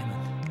floating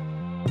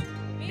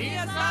island.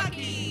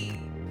 Miyazaki!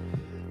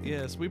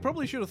 Yes, we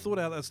probably should have thought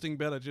out that sting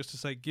better just to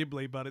say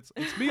Ghibli, but it's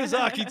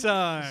Miyazaki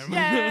time.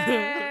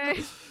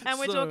 Yay! And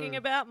we're So- talking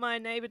about My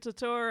Neighbor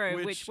Totoro,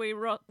 Which- which we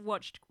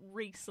watched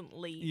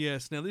recently.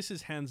 Yes, now this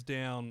is hands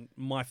down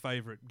my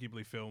favourite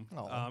Ghibli film.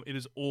 Oh. It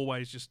is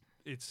always just,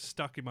 it's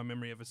stuck in my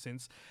memory ever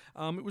since.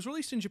 It was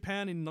released in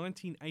Japan in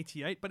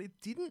 1988, but it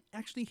didn't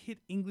actually hit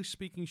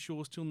English-speaking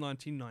shores till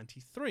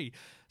 1993.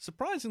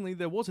 Surprisingly,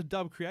 there was a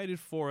dub created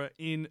for it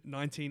in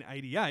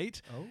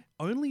 1988,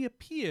 only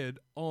appeared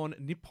on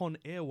Nippon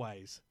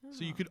Airways.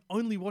 So you could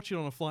only watch it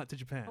on a flight to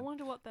Japan. I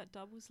wonder what that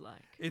dub was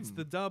like. It's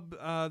the dub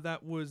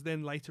that was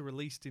then later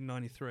released in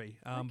 93.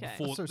 Okay.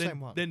 Before So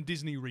same one. then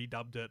Disney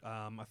redubbed it,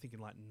 I think in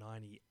like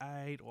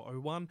 98 or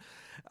 01.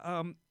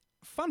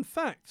 Fun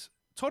fact,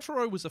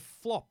 Totoro was a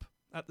flop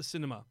at the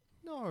cinema.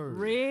 No.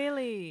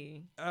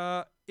 Really?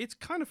 It's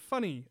kind of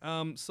funny.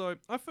 So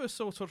I first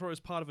saw Totoro as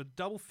part of a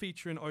double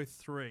feature in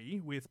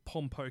 03 with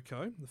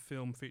Pompoko, the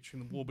film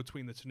featuring the war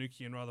between the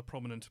Tanuki and rather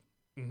prominent.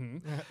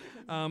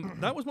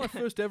 That was my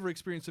first ever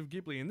experience of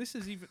Ghibli, and this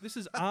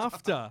is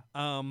after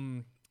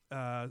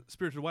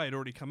Spirited Away had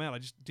already come out. I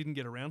just didn't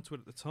get around to it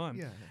at the time.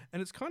 Yeah.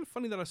 And it's kind of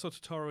funny that I saw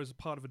Totoro as a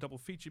part of a double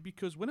feature,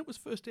 because when it was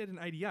first aired in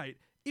 88,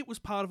 it was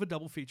part of a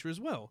double feature as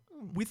well,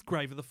 with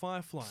Grave of the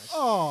Fireflies.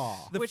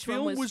 Oh. Which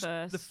one was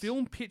first? The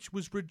film pitch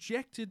was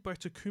rejected by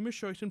Takuma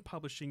Shoten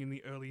Publishing in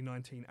the early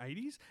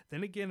 1980s.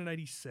 Then again in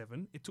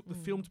 87, it took the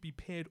film to be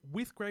paired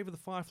with Grave of the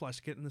Fireflies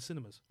to get in the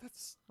cinemas.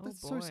 That's Oh,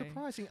 so boy.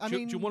 surprising. Do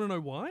you want to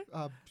know why?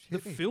 The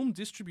hit me. film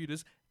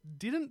distributors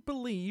didn't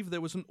believe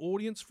there was an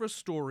audience for a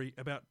story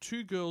about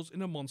two girls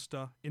and a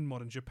monster in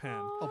modern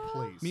Japan. Oh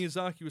please.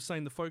 Miyazaki was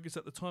saying the focus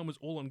at the time was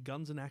all on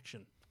guns and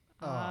action.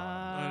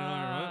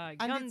 Ah,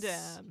 And it's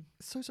Gundam.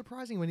 so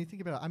surprising when you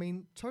think about it. I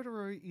mean,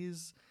 Totoro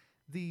is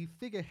the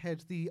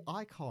figurehead, the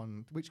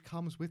icon, which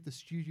comes with the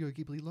Studio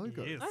Ghibli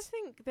logo. Yes. I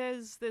think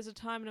there's a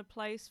time and a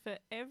place for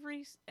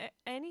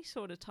any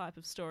sort of type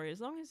of story, as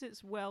long as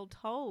it's well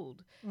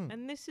told.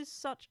 And this is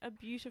such a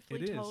beautifully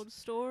It is. told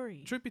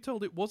story. Truth be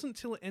told, it wasn't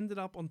till it ended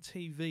up on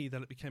TV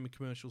that it became a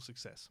commercial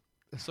success.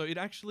 So it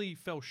actually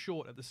fell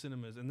short at the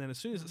cinemas, and then as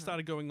soon as it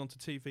started going onto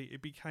TV,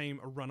 it became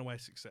a runaway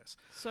success.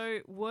 So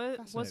was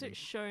Fascinating. it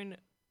shown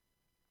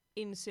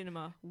in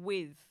cinema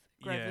with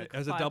Grave Yeah, of the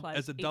as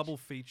Fireflies a each? double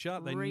feature.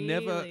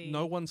 They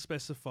no one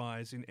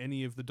specifies in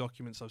any of the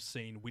documents I've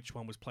seen which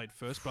one was played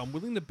first, but I'm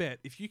willing to bet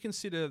if you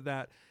consider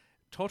that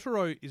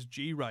Totoro is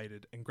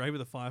G-rated and Grave of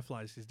the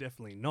Fireflies is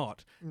definitely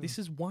not, this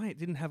is why it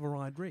didn't have a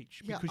wide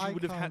reach. Yeah, Because you I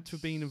would have had to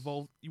can't- been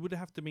involved, you would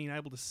have to been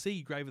able to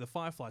see Grave of the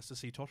Fireflies to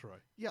see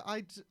Totoro. Yeah,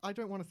 I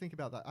don't want to think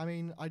about that. I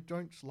mean, I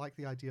don't like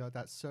the idea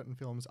that certain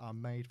films are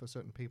made for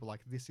certain people,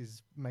 like this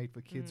is made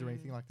for kids or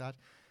anything like that.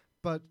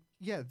 But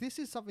yeah, this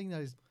is something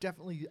that is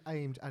definitely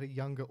aimed at a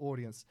younger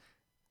audience.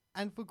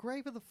 And for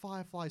Grave of the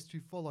Fireflies to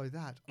follow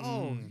that,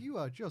 you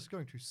are just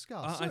going to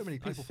scar so many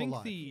people for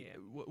life.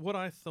 What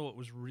I thought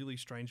was really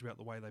strange about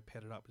the way they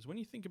paired it up is when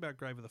you think about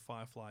Grave of the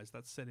Fireflies,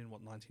 that's set in,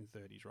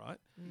 1930s, right?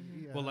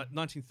 Yeah. Well, like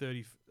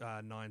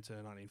 1939 to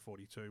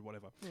 1942,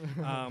 whatever.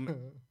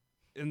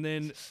 And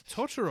then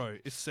Totoro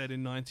is set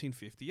in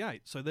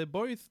 1958. So they're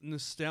both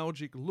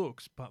nostalgic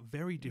looks, but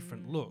very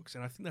different looks.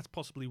 And I think that's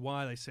possibly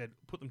why they said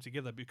put them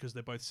together, because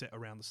they're both set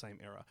around the same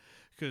era.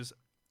 Because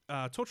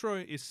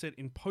Totoro is set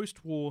in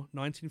post-war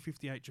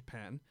 1958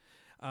 Japan,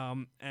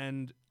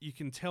 and you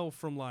can tell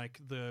from like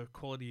the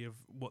quality of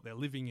what they're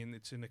living in.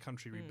 It's in a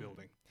country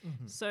rebuilding.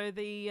 So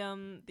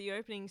the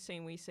opening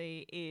scene we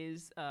see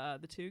is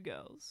the two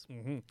girls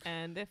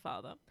and their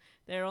father.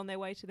 They're on their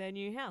way to their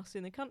new house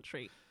in the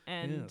country,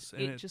 and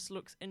it just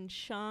looks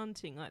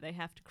enchanting. Like they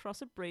have to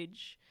cross a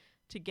bridge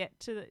to get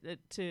to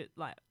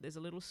like there's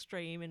a little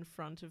stream in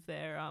front of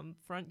their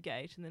front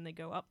gate, and then they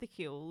go up the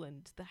hill,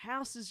 and the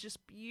house is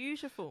just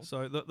beautiful.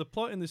 So the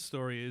plot in this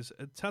story is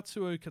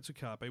Tatsuo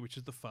Katsukabe, which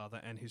is the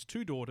father, and his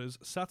two daughters,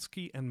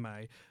 Satsuki and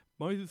Mei,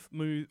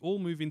 all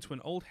move into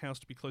an old house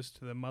to be closer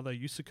to their mother,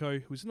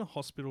 Yusuko, who is in a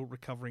hospital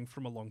recovering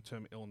from a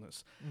long-term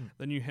illness.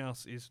 The new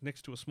house is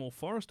next to a small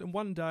forest, and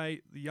one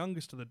day, the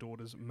youngest of the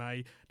daughters,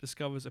 Mei,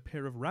 discovers a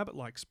pair of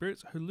rabbit-like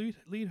spirits who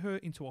lead her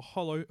into a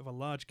hollow of a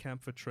large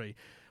camphor tree.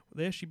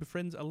 There she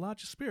befriends a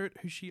larger spirit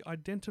who she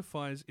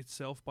identifies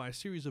itself by a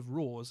series of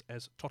roars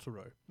as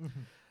Totoro.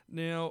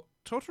 Now,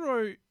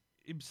 Totoro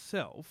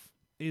himself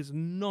is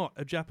not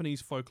a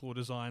Japanese folklore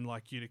design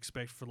like you'd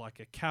expect for like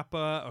a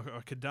kappa or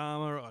a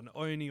kadama or an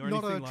oni or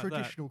anything like that. Not a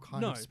traditional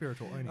kind of spirit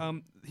or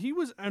oni. He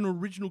was an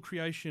original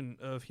creation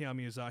of Hayao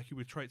Miyazaki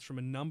with traits from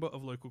a number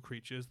of local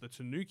creatures. The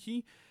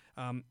tanuki,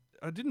 I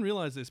didn't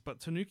realize this, but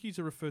tanukis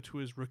are referred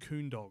to as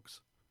raccoon dogs.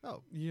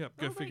 Oh. Yeah,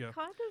 go figure.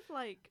 Kind of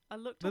like, I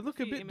looked They up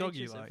look a a few bit doggy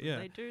images of like, them. yeah.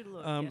 They do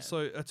look,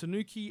 So a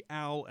tanuki,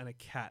 owl, and a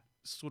cat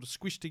sort of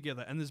squished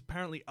together, and there's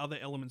apparently other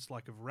elements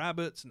like of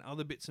rabbits and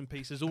other bits and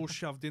pieces all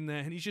shoved in there,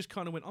 and he's just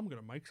kind of went, I'm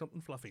going to make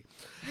something fluffy.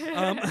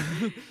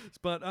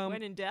 But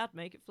when in doubt,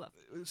 make it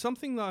fluffy.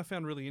 Something that I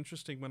found really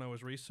interesting when I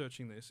was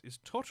researching this is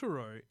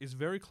Totoro is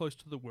very close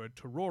to the word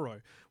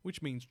Tororo,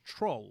 which means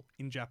troll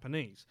in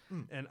Japanese.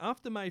 And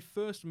after Mei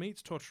first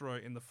meets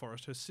Totoro in the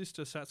forest, her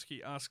sister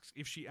Satsuki asks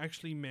if she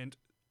actually meant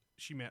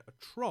she met a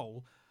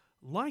troll,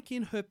 like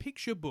in her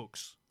picture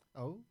books.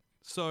 Oh.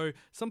 So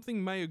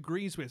something May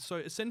agrees with. So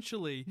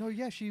essentially, no,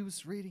 yeah, she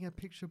was reading a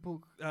picture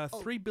book.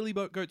 3 Billy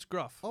Goat's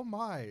Gruff. Oh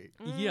my!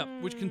 Yep,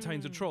 which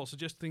contains a troll,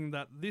 suggesting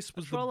that this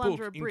was the troll book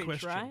under a bridge, in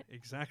question. Right?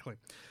 Exactly.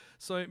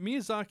 So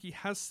Miyazaki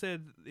has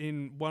said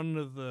in one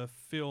of the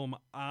film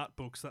art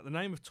books that the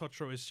name of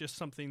Totoro is just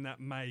something that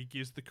May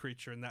gives the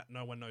creature, and that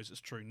no one knows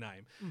its true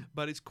name.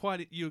 But it's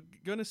you're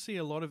going to see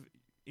a lot of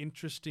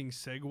interesting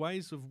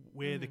segues of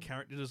where the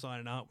character design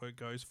and artwork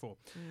goes for.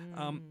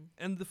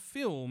 And the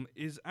film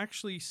is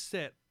actually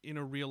set in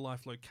a real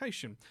life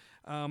location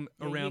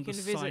around the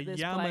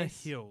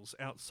Sayama Hills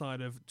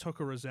outside of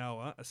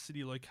Tokorozawa, a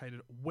city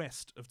located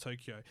west of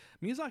Tokyo.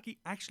 Miyazaki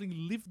actually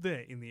lived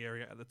there in the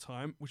area at the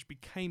time, which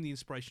became the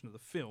inspiration of the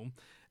film.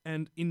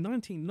 And in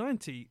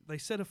 1990, they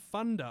set a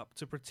fund up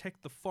to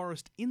protect the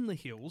forest in the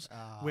hills,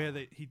 where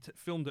he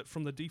filmed it,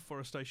 from the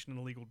deforestation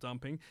and illegal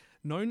dumping,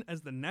 known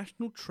as the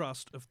National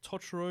Trust of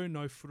Totoro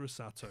no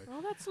Furusato.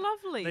 Oh, that's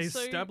lovely. They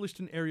established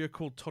an area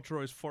called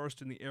Totoro's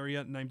Forest in the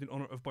area, named in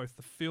honor of both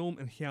the film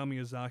and Hayao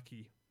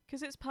Miyazaki.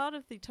 Because it's part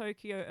of the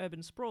Tokyo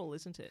urban sprawl,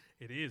 isn't it?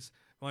 It is.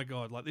 My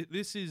God, like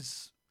this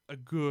is a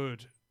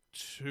good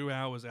 2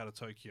 hours out of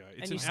Tokyo.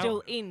 And you're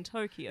still in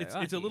Tokyo.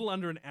 It's a little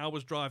under an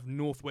hour's drive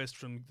northwest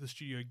from the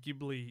Studio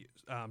Ghibli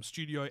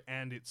studio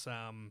and its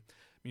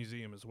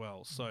museum as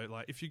well. So,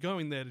 like, if you go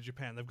in there to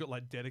Japan, they've got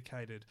like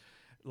dedicated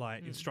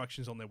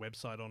instructions on their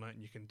website on it,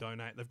 and you can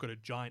donate. They've got a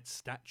giant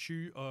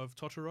statue of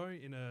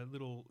Totoro in a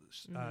little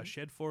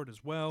shed for it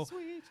as well.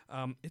 Sweet.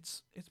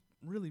 It's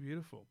really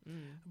beautiful.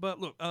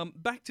 But look,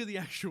 back to the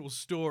actual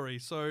story.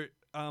 So,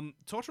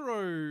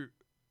 Totoro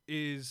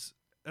is,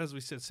 as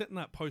we said, set in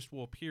that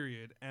post-war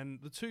period, and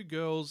the two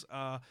girls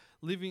are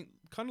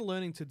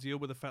learning to deal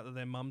with the fact that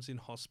their mum's in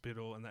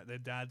hospital and that their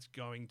dad's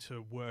going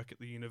to work at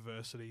the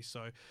university.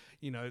 So,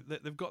 you know,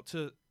 they've got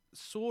to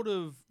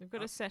They've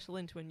got to settle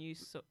into a new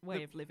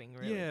way of living,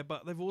 really. Yeah,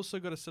 but they've also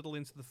got to settle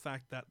into the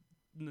fact that,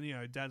 you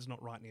know, dad's not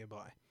right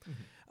nearby.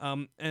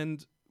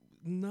 And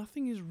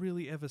nothing is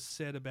really ever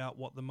said about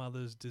what the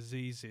mother's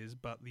disease is,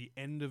 but the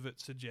end of it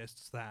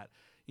suggests that,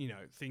 you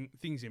know,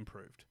 things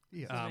improved.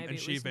 Yeah. And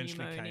she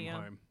eventually came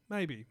home.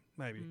 Maybe.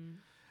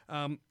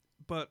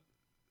 But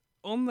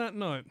on that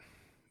note,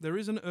 there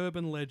is an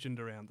urban legend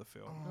around the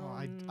film.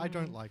 I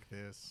don't like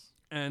this.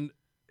 And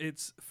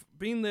it's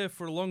been there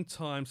for a long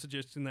time,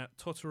 suggesting that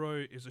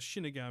Totoro is a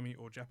Shinigami,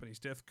 or Japanese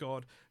death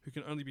god, who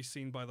can only be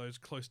seen by those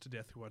close to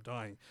death who are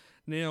dying.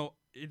 Now,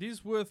 it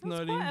is worth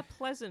noting... It's quite a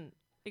pleasant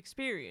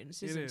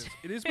experience, isn't it?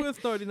 It is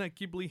worth noting that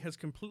Ghibli has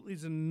completely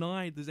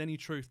denied there's any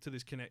truth to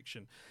this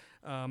connection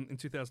in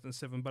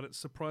 2007, but it's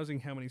surprising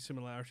how many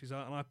similarities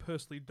are, and I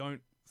personally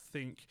don't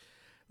think...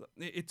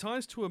 It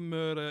ties to a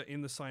murder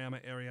in the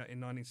Sayama area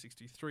in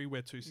 1963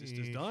 where two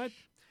sisters died,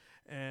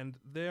 and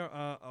there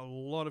are a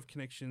lot of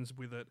connections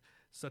with it,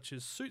 such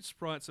as suit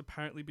sprites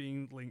apparently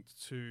being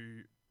linked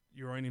to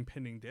your own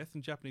impending death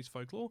in Japanese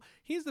folklore.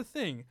 Here's the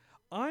thing.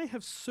 I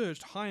have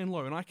searched high and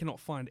low, and I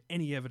cannot find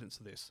any evidence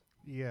of this.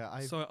 Yeah,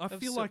 so I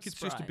feel like it's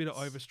just a bit of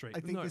overstreet.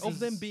 I think of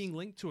them being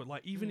linked to it.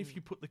 Like even if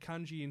you put the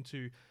kanji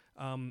into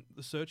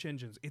the search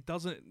engines, it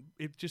doesn't.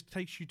 It just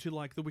takes you to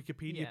like the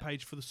Wikipedia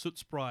page for the soot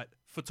sprite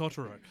for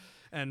Totoro,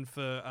 and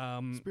for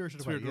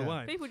Spirited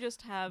Away. People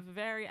just have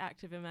very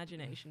active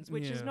imaginations,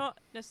 which is not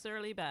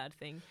necessarily a bad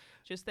thing.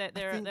 Just that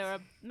there are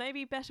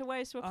maybe better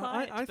ways to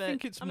apply it. I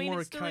think it's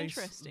more it's a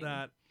case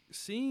that.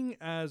 Seeing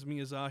as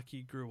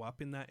Miyazaki grew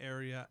up in that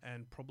area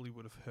and probably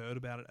would have heard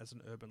about it as an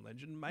urban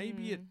legend,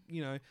 maybe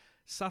it,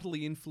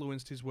 subtly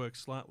influenced his work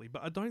slightly.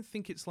 But I don't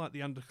think it's like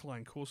the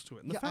underlying course to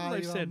it. And the fact that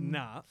they've said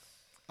nah.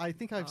 I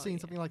think I've seen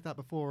something like that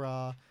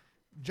before.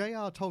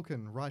 J.R.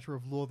 Tolkien, writer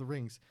of Lord of the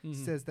Rings,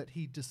 says that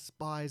he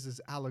despises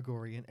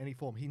allegory in any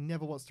form. He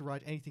never wants to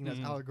write anything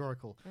that's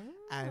allegorical.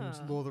 And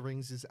Lord of the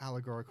Rings is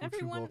allegorical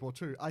to World War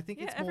II. I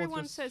think it's more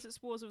everyone says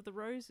it's Wars of the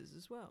Roses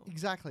as well.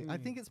 Exactly. I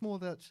think it's more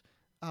that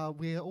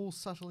we're all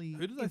subtly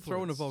Who did they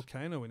throw in a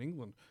volcano in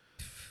England?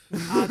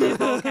 Are there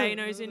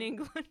volcanoes in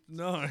England?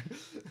 No.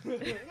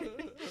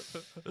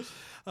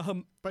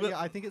 But yeah,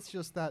 I think it's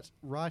just that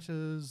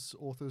writers,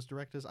 authors,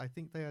 directors, I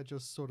think they are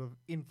just sort of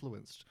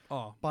influenced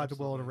by the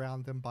world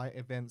around them, by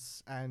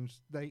events, and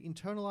they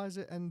internalize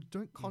it and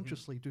don't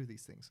consciously do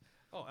these things.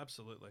 Oh,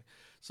 absolutely.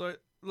 So,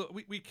 look,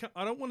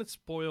 I don't want to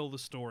spoil the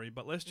story,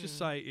 but let's just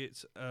say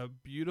it's a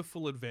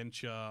beautiful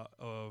adventure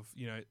of,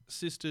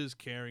 sisters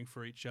caring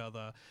for each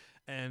other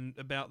and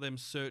about them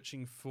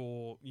searching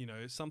for,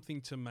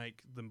 something to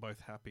make them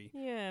both happy.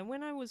 Yeah,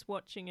 when I was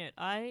watching it,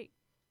 I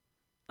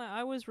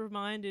was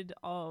reminded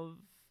of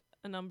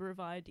a number of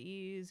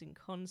ideas and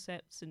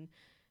concepts and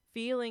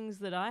feelings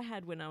that I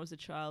had when I was a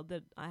child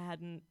that I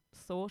hadn't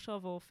thought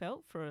of or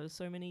felt for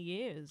so many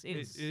years.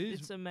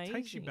 It's amazing. It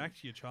takes you back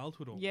to your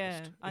childhood almost.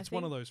 Yeah, it's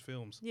one of those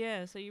films.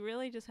 Yeah, so you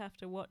really just have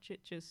to watch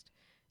it just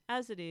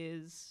as it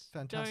is.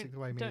 Fantastic the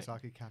way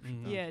Miyazaki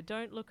captured that. Yeah,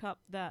 don't look up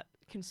that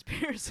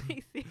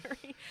conspiracy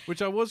theory.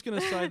 Which I was going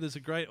to say, there's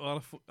a great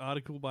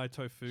article by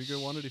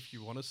Tofugu on it if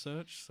you want to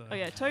search. So. Oh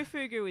yeah,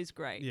 Tofugu is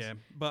great. Yeah,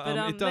 but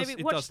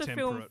maybe watch the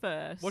film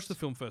first. Watch the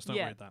film first, don't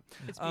read that.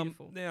 It's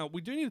beautiful. Now,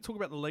 we do need to talk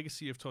about the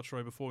legacy of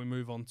Totoro before we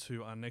move on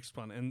to our next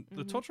one. And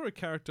the Totoro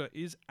character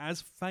is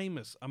as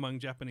famous among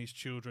Japanese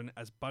children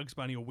as Bugs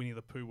Bunny or Winnie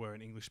the Pooh were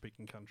in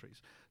English-speaking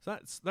countries. So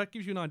that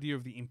gives you an idea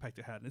of the impact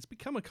it had. And it's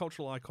become a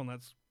cultural icon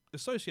that's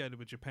associated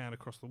with Japan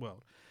across the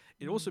world.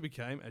 It also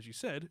became, as you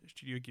said,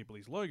 Studio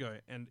Ghibli's logo,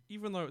 and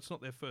even though it's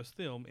not their first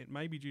film, it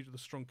may be due to the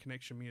strong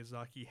connection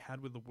Miyazaki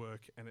had with the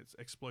work and its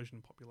explosion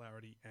in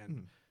popularity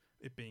and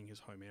it being his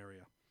home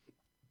area.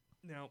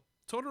 Now,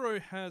 Totoro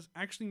has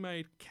actually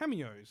made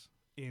cameos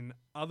in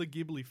other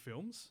Ghibli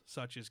films,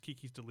 such as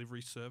Kiki's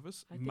Delivery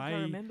Service. I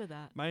remember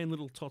that. May and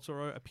Little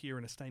Totoro appear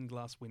in a stained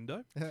glass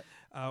window.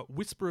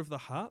 Whisper of the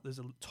Heart, there's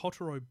a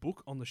Totoro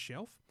book on the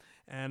shelf.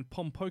 And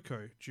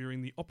Pompoko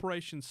during the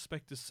Operation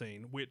Spectre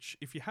scene, which,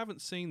 if you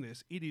haven't seen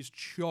this, it is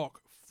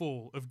chock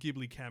full of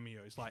Ghibli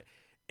cameos. Like,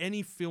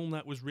 any film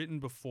that was written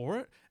before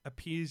it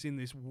appears in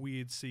this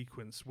weird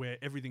sequence where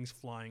everything's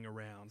flying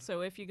around.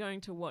 So if you're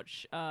going to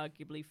watch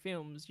Ghibli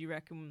films, you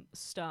reckon I'd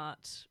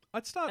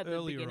start at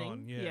earlier the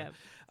on, yeah.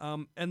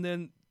 And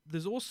then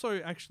there's also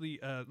actually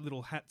a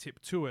little hat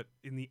tip to it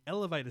in the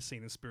elevator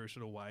scene in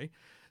Spirited Away.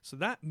 So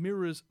that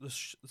mirrors the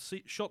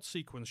shot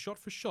sequence, shot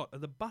for shot,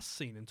 of the bus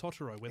scene in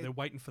Totoro where they're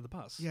waiting for the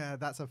bus. Yeah,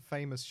 that's a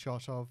famous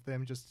shot of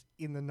them just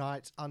in the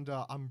night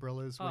under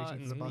umbrellas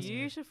waiting for the bus.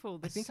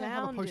 Beautiful. I think I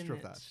have a poster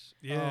of that.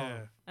 Yeah.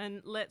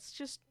 And let's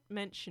just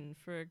mention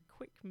for a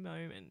quick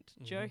moment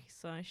Joe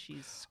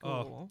Hisashi's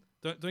score.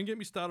 Don't get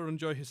me started on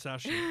Joe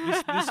Hisashi.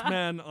 this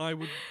man, I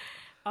would...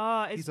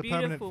 Oh, it's He's a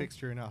beautiful. permanent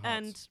fixture in our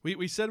hearts. And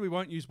we said we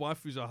won't use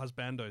waifus or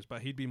husbandos,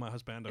 but he'd be my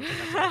husbando.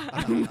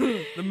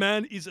 The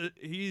man is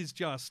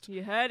just...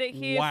 You heard it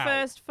here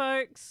first,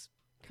 folks.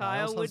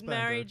 Kyle would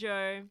marry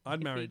Joe.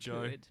 I'd marry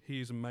Joe. He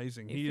is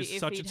amazing. He is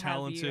such a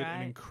talented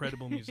and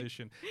incredible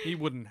musician. He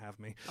wouldn't have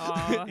me.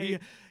 Oh,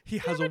 he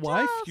has a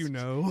wife, you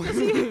know.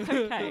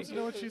 Okay. Do you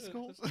know what she's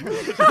called?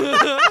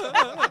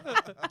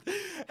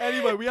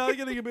 Anyway, we are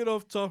getting a bit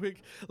off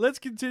topic. Let's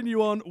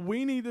continue on.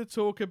 We need to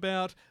talk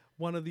about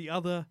one of the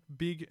other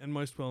big and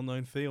most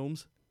well-known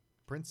films,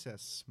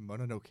 Princess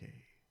Mononoke.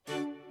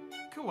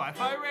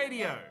 Kawaii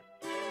Radio.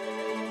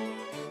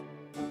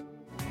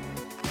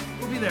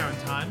 We'll be there on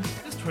time.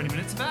 There's 20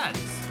 minutes of ads.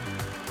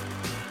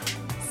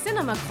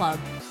 Cinema Club.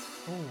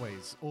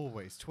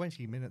 Always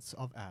 20 minutes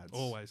of ads.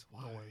 Always.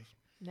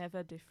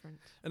 Never different.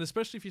 And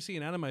especially if you see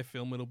an anime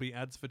film, it'll be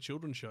ads for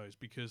children's shows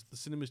because the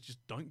cinemas just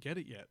don't get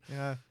it yet.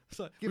 Yeah.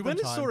 So Give we them went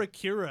and time. saw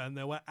Akira and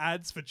there were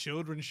ads for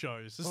children's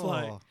shows. It's Oh.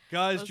 like,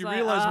 guys, was do you like,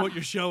 realize what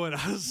you're showing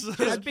us?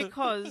 Just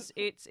because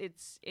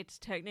it's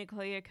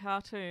technically a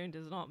cartoon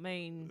does not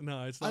mean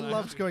No, it's I not.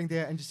 loved going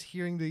there and just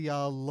hearing the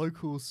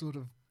local sort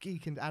of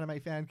geek and anime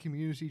fan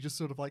community just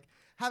sort of like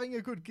having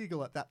a good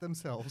giggle at that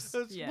themselves.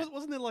 Yeah.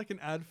 Wasn't there like an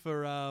ad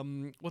for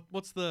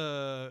what's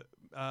the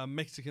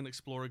Mexican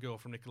explorer girl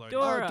from Nickelodeon?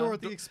 Dora. Dora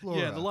the Explorer.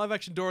 Yeah, the live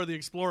action Dora the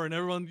Explorer, and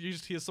everyone you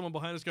just hear someone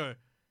behind us go,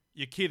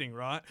 "You're kidding,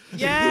 right?"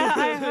 Yeah,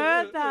 I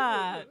heard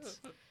that.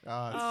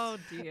 Uh, Oh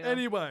dear.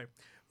 Anyway,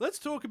 let's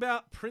talk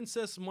about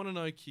Princess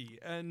Mononoke,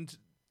 and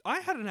I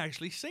hadn't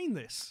actually seen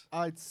this.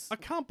 it's I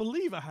can't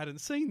believe I hadn't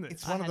seen this.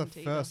 it's one of hadn't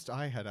the either. first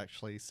I had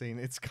actually seen.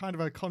 It's kind of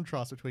a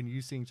contrast between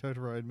you seeing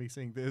Totoro and me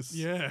seeing this.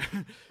 Yeah,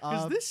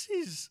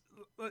 because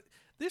Uh,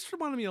 this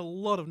reminded me a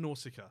lot of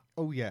Nausicaa.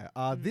 Oh yeah.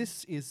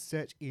 This is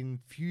set in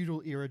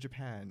feudal era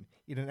Japan,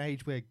 in an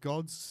age where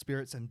gods,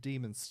 spirits, and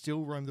demons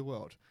still roam the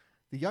world.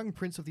 The young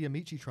prince of the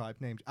Amici tribe,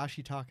 named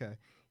Ashitaka,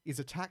 is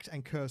attacked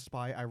and cursed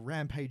by a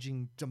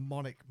rampaging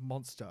demonic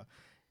monster.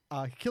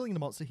 Killing the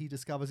monster, he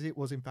discovers it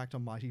was in fact a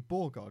mighty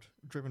boar god,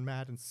 driven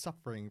mad and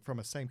suffering from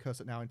a same curse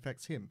that now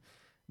infects him.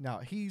 Now,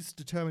 he's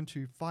determined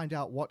to find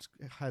out what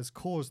has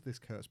caused this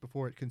curse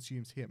before it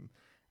consumes him,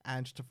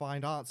 and to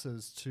find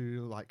answers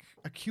to, like,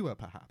 a cure,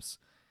 perhaps.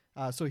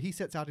 So he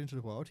sets out into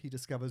the world. He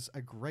discovers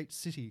a great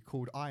city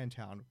called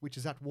Irontown, which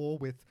is at war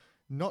with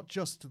not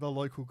just the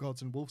local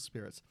gods and wolf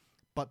spirits,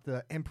 but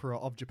the emperor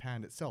of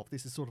Japan itself.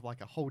 This is sort of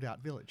like a holdout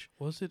village.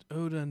 Was it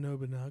Oda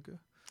Nobunaga?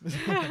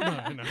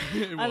 no,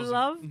 it I wasn't.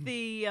 love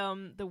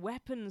the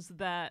weapons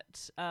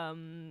that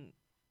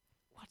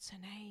what's her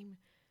name?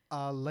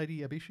 Lady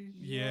Abishi?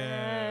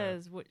 Yeah.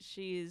 Yes, what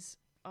she is.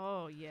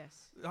 Oh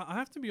yes. I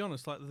have to be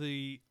honest, like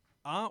the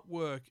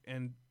artwork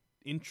and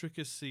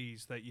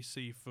intricacies that you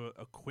see for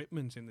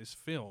equipment in this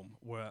film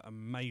were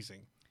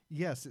amazing.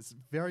 Yes, it's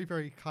very,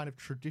 very kind of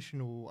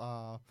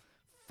traditional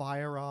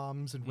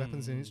firearms and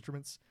weapons and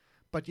instruments.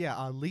 But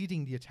yeah,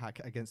 leading the attack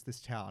against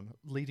this town,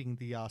 leading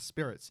the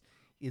spirits,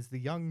 is the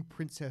young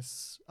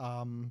princess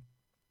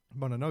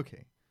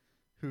Mononoke,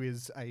 who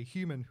is a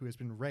human who has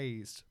been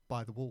raised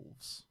by the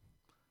wolves.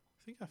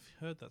 I think I've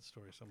heard that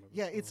story somewhere.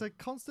 Yeah, before. it's a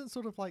constant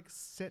sort of like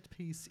set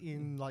piece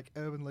in like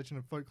urban legend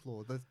and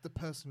folklore. The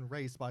person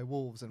raised by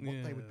wolves and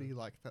what they would Yeah. be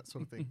like, that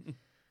sort of thing.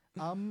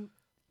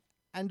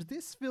 And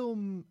this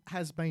film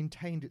has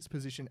maintained its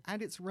position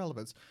and its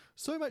relevance,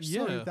 so much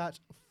so Yeah. that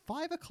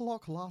 5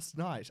 o'clock last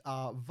night,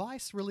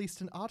 Vice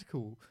released an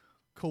article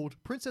called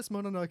 "Princess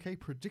Mononoke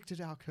Predicted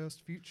Our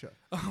Cursed Future."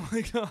 Oh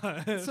my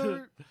god!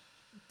 So,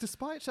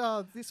 despite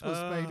this was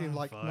made in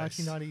like Vice.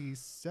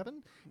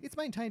 1997, it's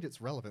maintained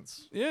its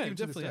relevance. Yeah, even it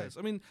to this definitely day. has.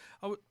 I mean,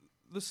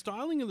 the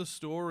styling of the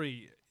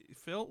story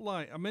felt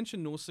like I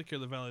mentioned Nausicaa,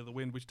 the Valley of the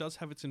Wind, which does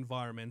have its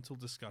environmental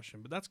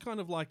discussion, but that's kind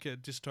of like a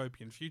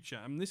dystopian future.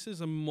 I mean, this is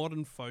a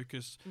modern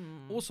focus,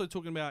 also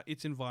talking about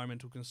its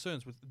environmental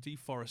concerns with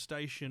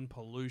deforestation,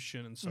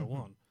 pollution, and so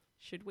on.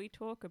 Should we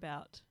talk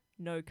about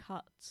no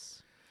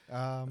cuts?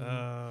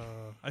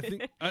 I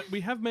think we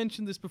have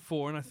mentioned this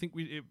before, and I think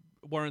it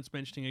warrants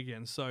mentioning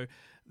again. So,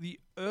 the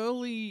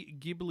early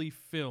Ghibli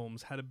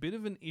films had a bit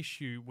of an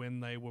issue when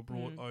they were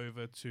brought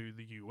over to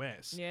the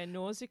US. Yeah,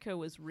 Nausicaa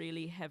was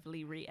really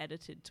heavily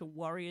re-edited to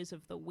Warriors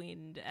of the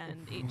Wind,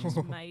 and it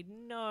just made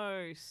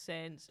no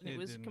sense. And it It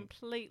was didn't.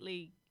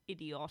 completely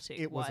idiotic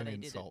It why was an they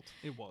insult.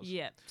 It was. did it.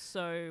 Yep.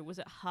 So was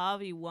it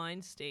Harvey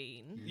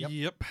Weinstein?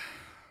 Yep.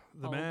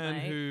 The Old man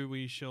mate. who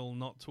we shall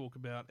not talk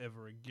about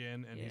ever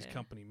again, and his Yeah.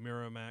 company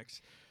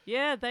Miramax.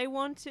 Yeah, they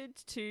wanted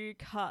to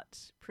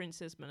cut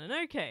Princess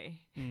Mononoke.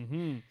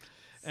 Mm-hmm.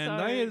 And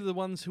they are the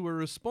ones who were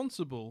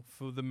responsible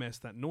for the mess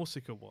that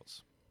Nausicaa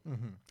was.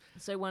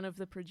 So one of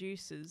the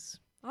producers,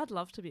 I'd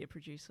love to be a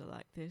producer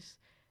like this,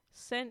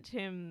 sent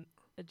him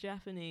a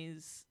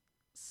Japanese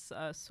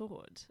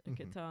sword, a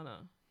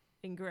katana.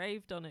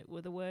 Engraved on it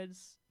were the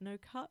words "no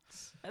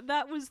cuts," and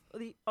that was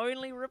the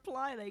only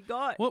reply they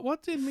got.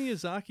 What did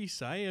Miyazaki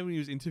say when he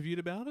was interviewed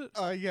about it?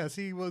 Yes,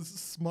 he was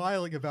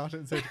smiling about it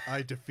and said,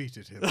 "I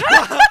defeated him."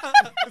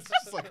 It's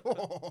just like,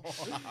 oh.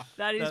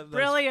 That is That's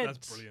brilliant.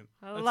 That's brilliant.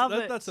 I love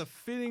it. That's a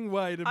fitting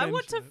way to I mention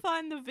want to it.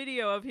 find the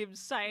video of him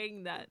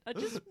saying that. I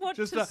just want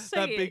Just to see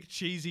that it. big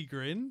cheesy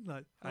grin.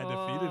 Like, I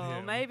defeated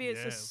him. Maybe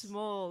it's Yes. a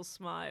small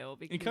smile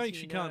because In case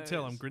he you can't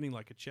tell, I'm knows. grinning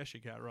like a Cheshire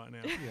cat right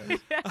now.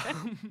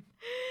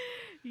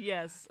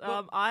 Yes,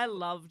 I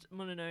loved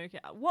Mononoke.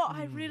 What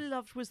I really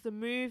loved was the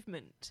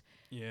movement.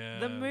 Yeah.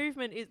 The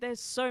movement is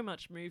there's so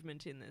much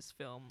movement in this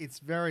film. It's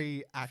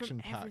very From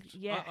action-packed.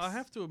 Yes. I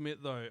have to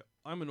admit, though,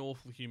 I'm an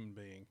awful human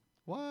being.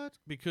 What?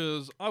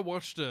 Because I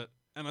watched it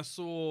and I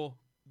saw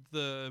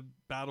the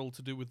battle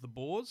to do with the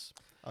boars.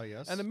 Oh,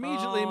 yes. And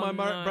immediately Oh, my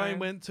no. brain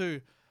went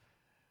to,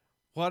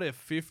 what if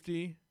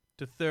 50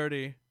 to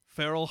 30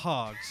 feral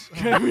hogs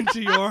came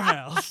into your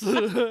house.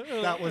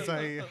 That was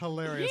a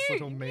hilarious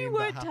little meme. You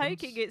weren't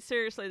taking it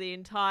seriously the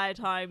entire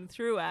time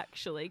through,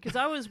 actually, because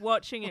I was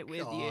watching it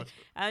with you,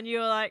 and you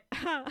were like,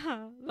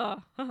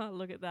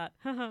 "Look at that!"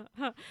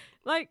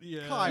 Like,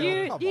 Yeah. Kyle,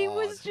 he come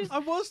was on. just. I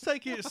was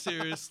taking it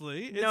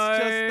seriously. It's No,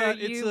 just that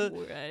you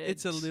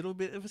it's a weren't. little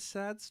bit of a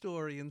sad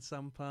story in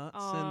some parts,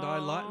 and I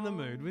lighten the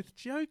mood Aw. with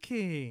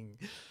joking,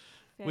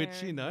 which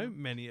Fair enough.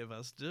 many of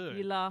us do.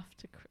 You laugh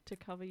to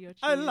cover your.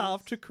 I tears.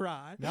 love to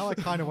cry. Now I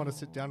kind of want to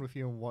sit down with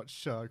you and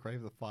watch Grave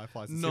of the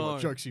Fireflies and see No.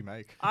 what jokes you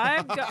make.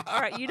 I've got. All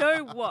right, you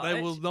know what?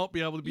 They will not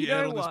be able to be You know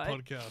aired on this what?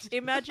 podcast.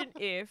 Imagine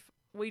if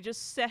we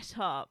just set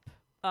up.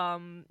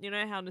 You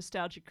know how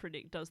Nostalgia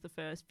Critic does the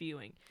first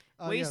viewing.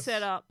 We yes.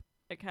 set up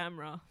a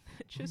camera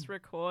that just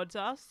records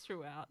us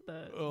throughout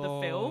the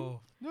film.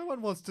 Oh. No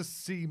one wants to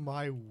see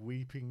my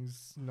weeping,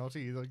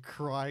 snotty,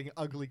 crying,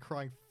 ugly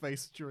crying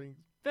face during.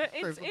 But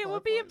Grave of the it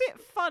would be a Fireflies.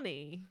 bit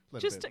funny,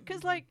 Little just bit.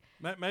 because like.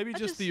 Maybe I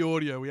just just- the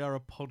audio. We are a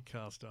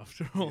podcast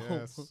after all.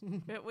 Yes.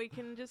 But we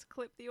can just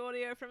clip the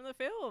audio from the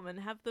film and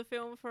have the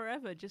film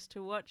forever, just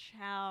to watch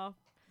how.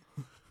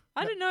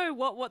 I don't know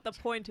what the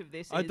point of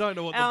this is. I don't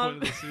know what the point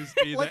of this is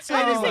either. Let's,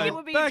 I just think it Anyway,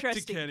 would be back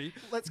interesting. to Kenny.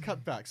 Let's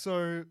cut back.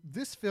 So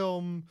this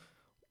film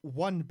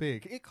won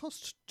big. It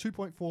cost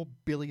 $2.4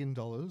 billion.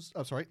 Oh,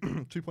 sorry,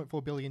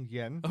 2.4 billion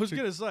yen. I was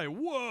going to say,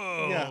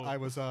 whoa. Yeah, I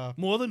was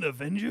More than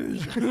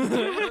Avengers?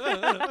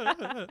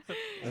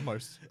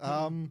 almost.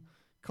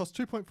 Cost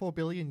 2.4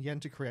 billion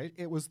yen to create.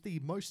 It was the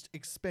most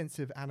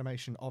expensive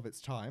animation of its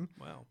time.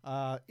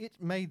 Wow. It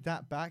made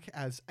that back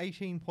as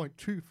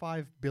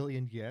 18.25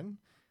 billion yen.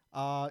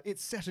 It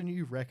set a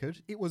new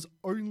record. It was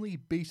only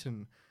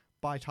beaten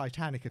by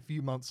Titanic a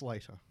few months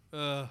later.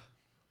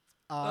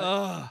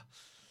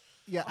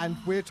 Yeah, and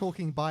we're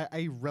talking by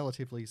a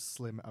relatively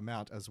slim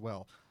amount as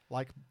well.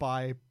 Like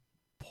by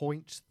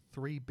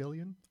 0.3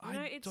 billion. You know,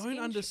 I it's don't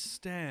inter-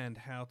 understand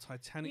how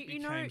Titanic You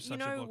became such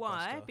know a blockbuster.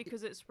 why?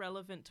 Because it's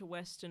relevant to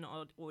Western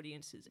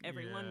audiences.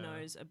 Everyone Yeah.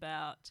 knows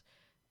about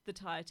the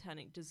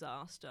Titanic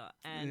disaster,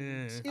 and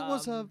Yeah. It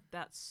was a-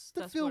 that's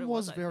The what film it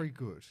was I very think.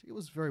 good. It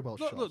was very well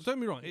Look, shot. look, don't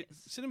be wrong. Yes.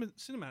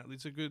 Cinematically,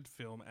 it's a good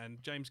film,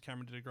 and James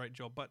Cameron did a great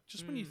job. But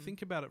just when you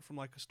think about it from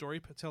like a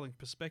storytelling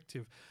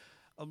perspective,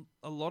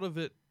 a lot of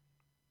it,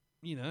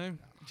 you know,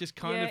 just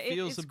kind of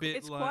feels a bit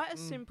it's like quite a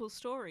simple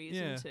story,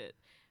 isn't Yeah. it?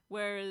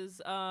 Whereas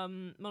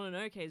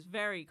Mononoke is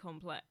very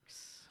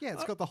complex. Yeah,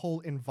 it's got the whole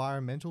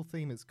environmental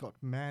theme. It's got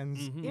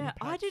man's. Yeah,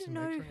 I impacts didn't and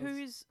know nature.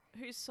 It's-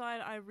 whose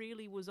side I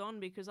really was on,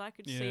 because I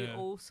could see Yeah.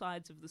 all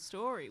sides of the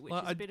story, which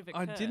Like, is a bit of a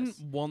I curse. didn't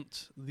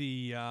want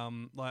the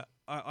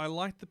I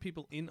liked the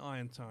people in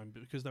Iron Time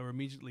because they were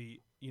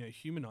immediately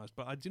humanized,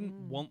 but I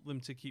didn't want them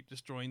to keep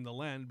destroying the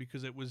land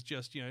because it was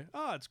just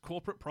it's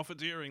corporate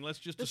profiteering. Let's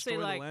just But see,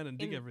 destroy like, the land and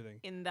dig everything.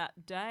 In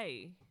that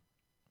day,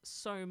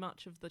 so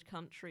much of the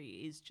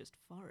country is just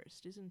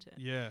forest, isn't it?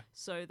 Yeah.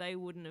 So they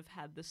wouldn't have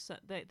had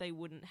they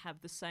wouldn't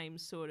have the same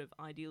sort of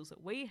ideals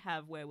that we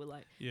have, where we're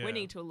like, Yeah. we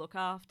need to look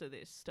after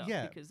this stuff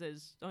Yeah. because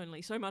there's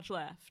only so much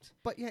left.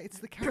 But yeah, it's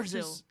the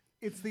Brazil. characters.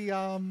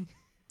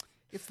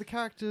 It's the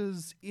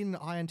characters in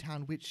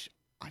Irontown which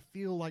I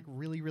feel like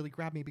really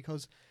grab me,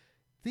 because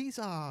these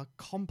are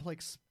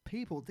complex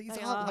people. These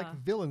They aren't are. like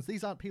villains.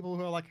 These aren't people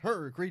who are like,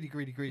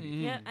 greedy.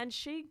 Yeah, and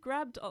she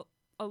grabbed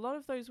a lot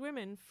of those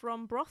women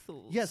from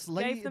brothels. Yes,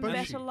 Lady gave them Eboshi.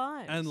 better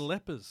lives. And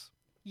lepers.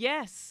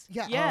 Yes.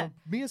 Yeah,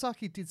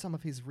 Miyazaki did some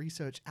of his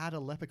research at a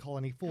leper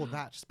colony for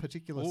that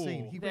particular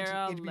scene. He went There and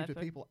are interviewed leper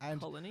with people and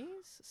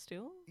colonies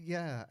still.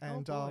 yeah,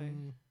 and boy.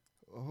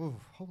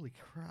 holy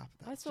crap!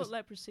 I That's thought just,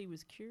 leprosy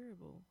was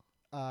curable.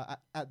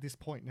 at this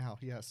point now,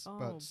 yes. Oh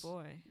but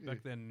boy.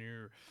 Back then,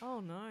 no. Oh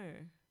no.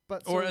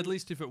 But Or so- at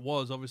least if it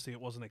was, obviously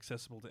it wasn't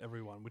accessible to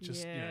everyone, which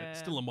is Yeah. it's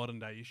still a modern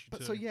day issue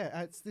But too. so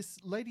yeah, it's this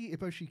Lady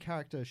Eboshi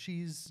character.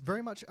 She's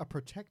very much a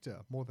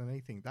protector more than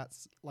anything.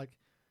 That's like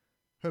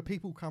her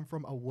people come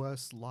from a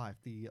worse life.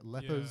 The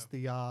lepers,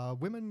 the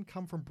women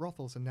come from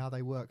brothels, and now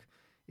they work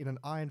in an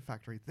iron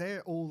factory.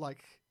 They're all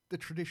like the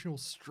traditional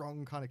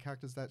strong kind of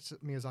characters that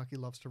Miyazaki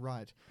loves to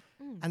write.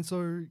 And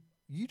so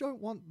you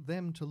don't want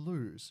them to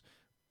lose,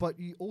 but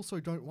you also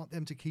don't want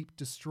them to keep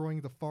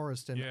destroying the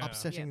forest and Yeah.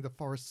 upsetting the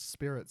forest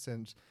spirits.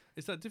 And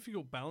It's that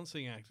difficult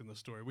balancing act in the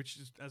story, which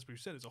is, as we've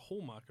said, is a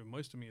hallmark of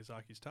most of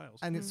Miyazaki's tales.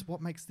 and it's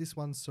what makes this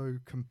one so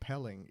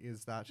compelling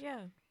is that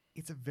Yeah.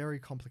 it's a very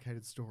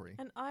complicated story.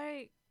 And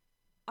I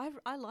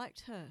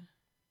liked her.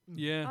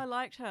 yeah. I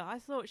liked her. I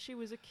thought she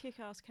was a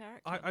kick-ass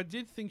character. I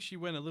did think she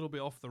went a little bit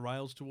off the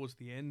rails towards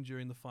the end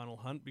during the final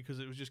hunt, because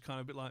it was just kind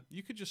of a bit like,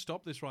 you could just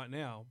stop this right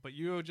now, but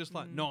you were just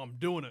like, no, I'm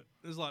doing it.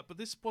 It was like, but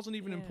this wasn't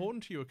even Yeah.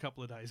 important to you a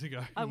couple of days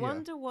ago. I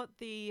wonder what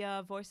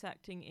the voice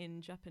acting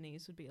in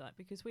Japanese would be like,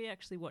 because we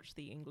actually watched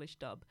the English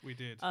dub. We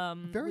did.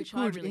 Very which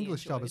I good really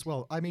English dub as enjoyed.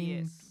 well. I mean,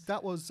 Yes.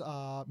 that was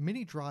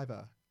Minnie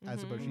Driver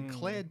as Eboshi,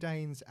 Claire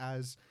Danes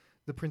as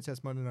the Princess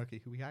Mononoke,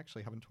 who we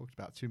actually haven't talked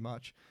about too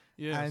much,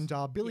 Yes.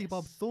 and Billy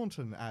Bob Yes.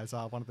 Thornton as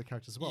one of the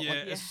characters as well. yeah,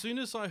 Like, as soon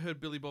as I heard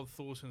Billy Bob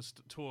Thornton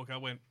talk, I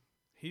went,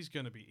 he's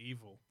going to be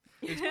evil.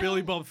 It's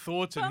Billy Bob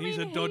Thornton. I He's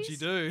a mean, dodgy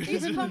dude.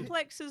 He's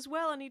complex as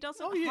well, and he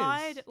doesn't he is.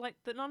 hide. Like,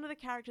 none of the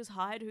characters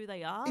hide who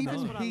they are. That's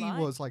Even what he I like.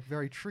 was like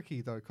very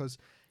tricky though, because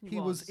he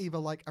was either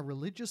like a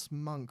religious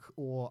monk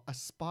or a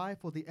spy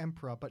for the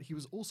emperor, but he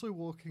was also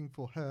working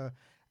for her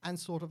and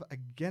sort of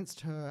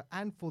against her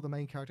and for the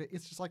main character.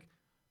 It's just like,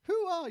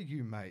 who are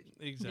you, mate?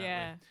 Exactly.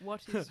 Yeah,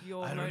 what is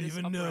your I don't modus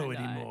even know operandi?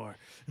 anymore.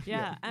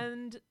 Yeah,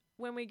 and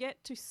when we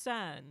get to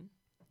San,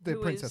 The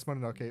who Princess is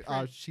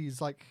Mononoke,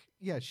 she's like,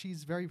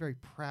 she's very, very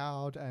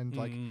proud and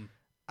like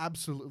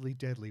absolutely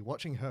deadly.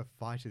 Watching her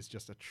fight is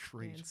just a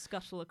treat. and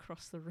scuttle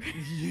across the room.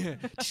 Yeah.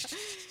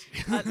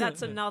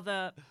 That's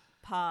another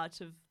part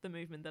of the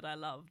movement that I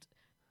loved.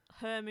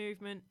 Her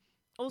movement.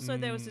 Also,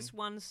 there was this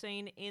one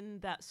scene in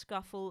that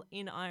scuffle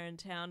in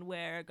Irontown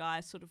where a guy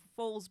sort of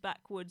falls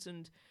backwards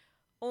and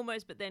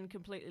almost, but then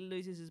completely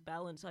loses his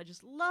balance. I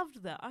just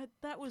loved that.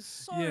 That was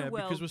so well done. Yeah,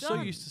 because we're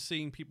so used to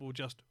seeing people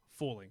just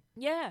falling.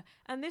 Yeah,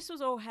 and this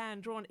was all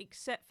hand-drawn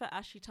except for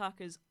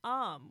Ashitaka's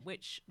arm,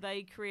 which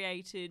they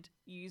created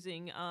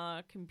using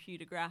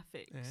computer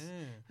graphics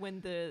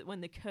when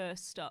the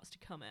curse starts to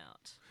come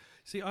out.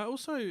 See, I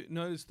also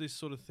noticed this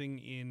sort of thing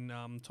in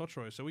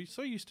Totoro. So we're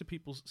so used to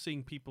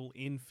seeing people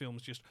in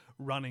films just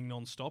running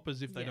non-stop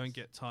as if they don't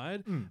get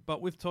tired. But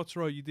with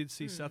Totoro, you did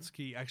see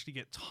Satsuki actually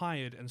get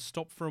tired and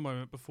stop for a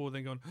moment before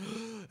then going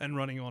and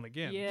running on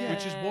again,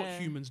 which is what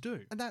humans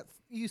do. And that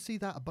you see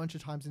that a bunch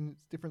of times in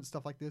different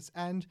stuff like this.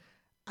 And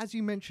as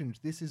you mentioned,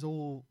 this is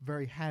all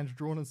very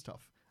hand-drawn and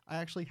stuff. I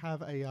actually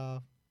have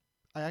a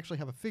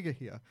figure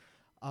here.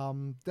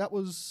 That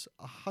was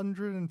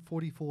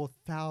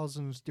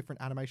 144,000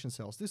 different animation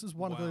cells. This is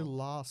one of the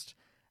last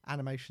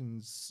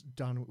animations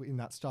done in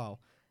that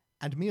style.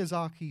 And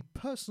Miyazaki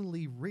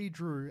personally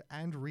redrew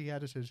and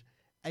re-edited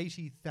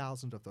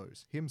 80,000 of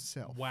those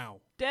himself.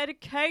 Wow.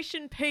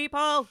 Dedication,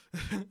 people!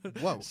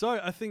 Whoa. So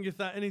I think if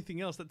that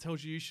anything else, that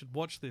tells you should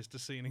watch this to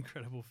see an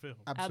incredible film.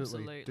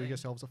 Absolutely. Do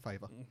yourselves a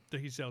favor. Do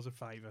yourselves a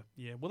favor.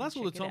 Yeah. Well, that's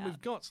all the time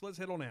we've got, so let's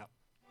head on out.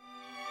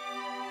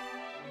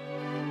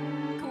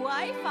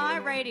 Wi-Fi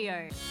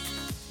Radio.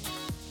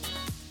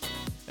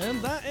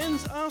 And that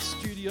ends our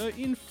Studio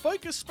in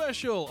Focus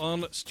special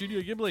on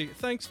Studio Ghibli.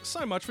 Thanks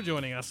so much for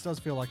joining us. It does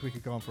feel like we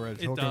could go on forever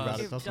talking does. about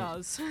it,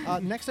 doesn't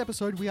it? Next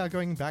episode, we are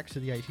going back to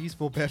the 80s,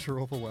 for better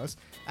or for worse,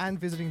 and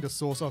visiting the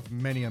source of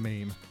many a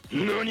meme.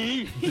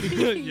 Nani?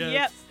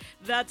 Yep,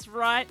 that's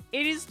right.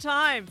 It is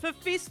time for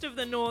Fist of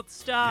the North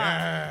Star.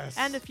 Yes!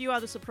 And a few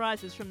other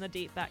surprises from the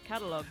deep back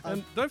catalogue.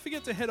 And don't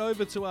forget to head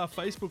over to our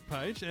Facebook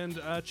page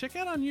and check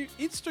out our new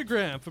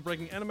Instagram for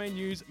breaking anime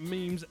news,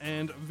 memes,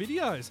 and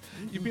videos.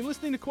 You've been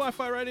listening to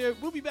Wi-Fi Radio.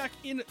 We'll be back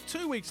in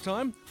 2 weeks'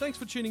 time. Thanks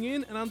for tuning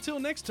in, and until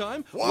next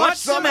time, Watch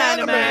some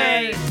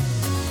anime!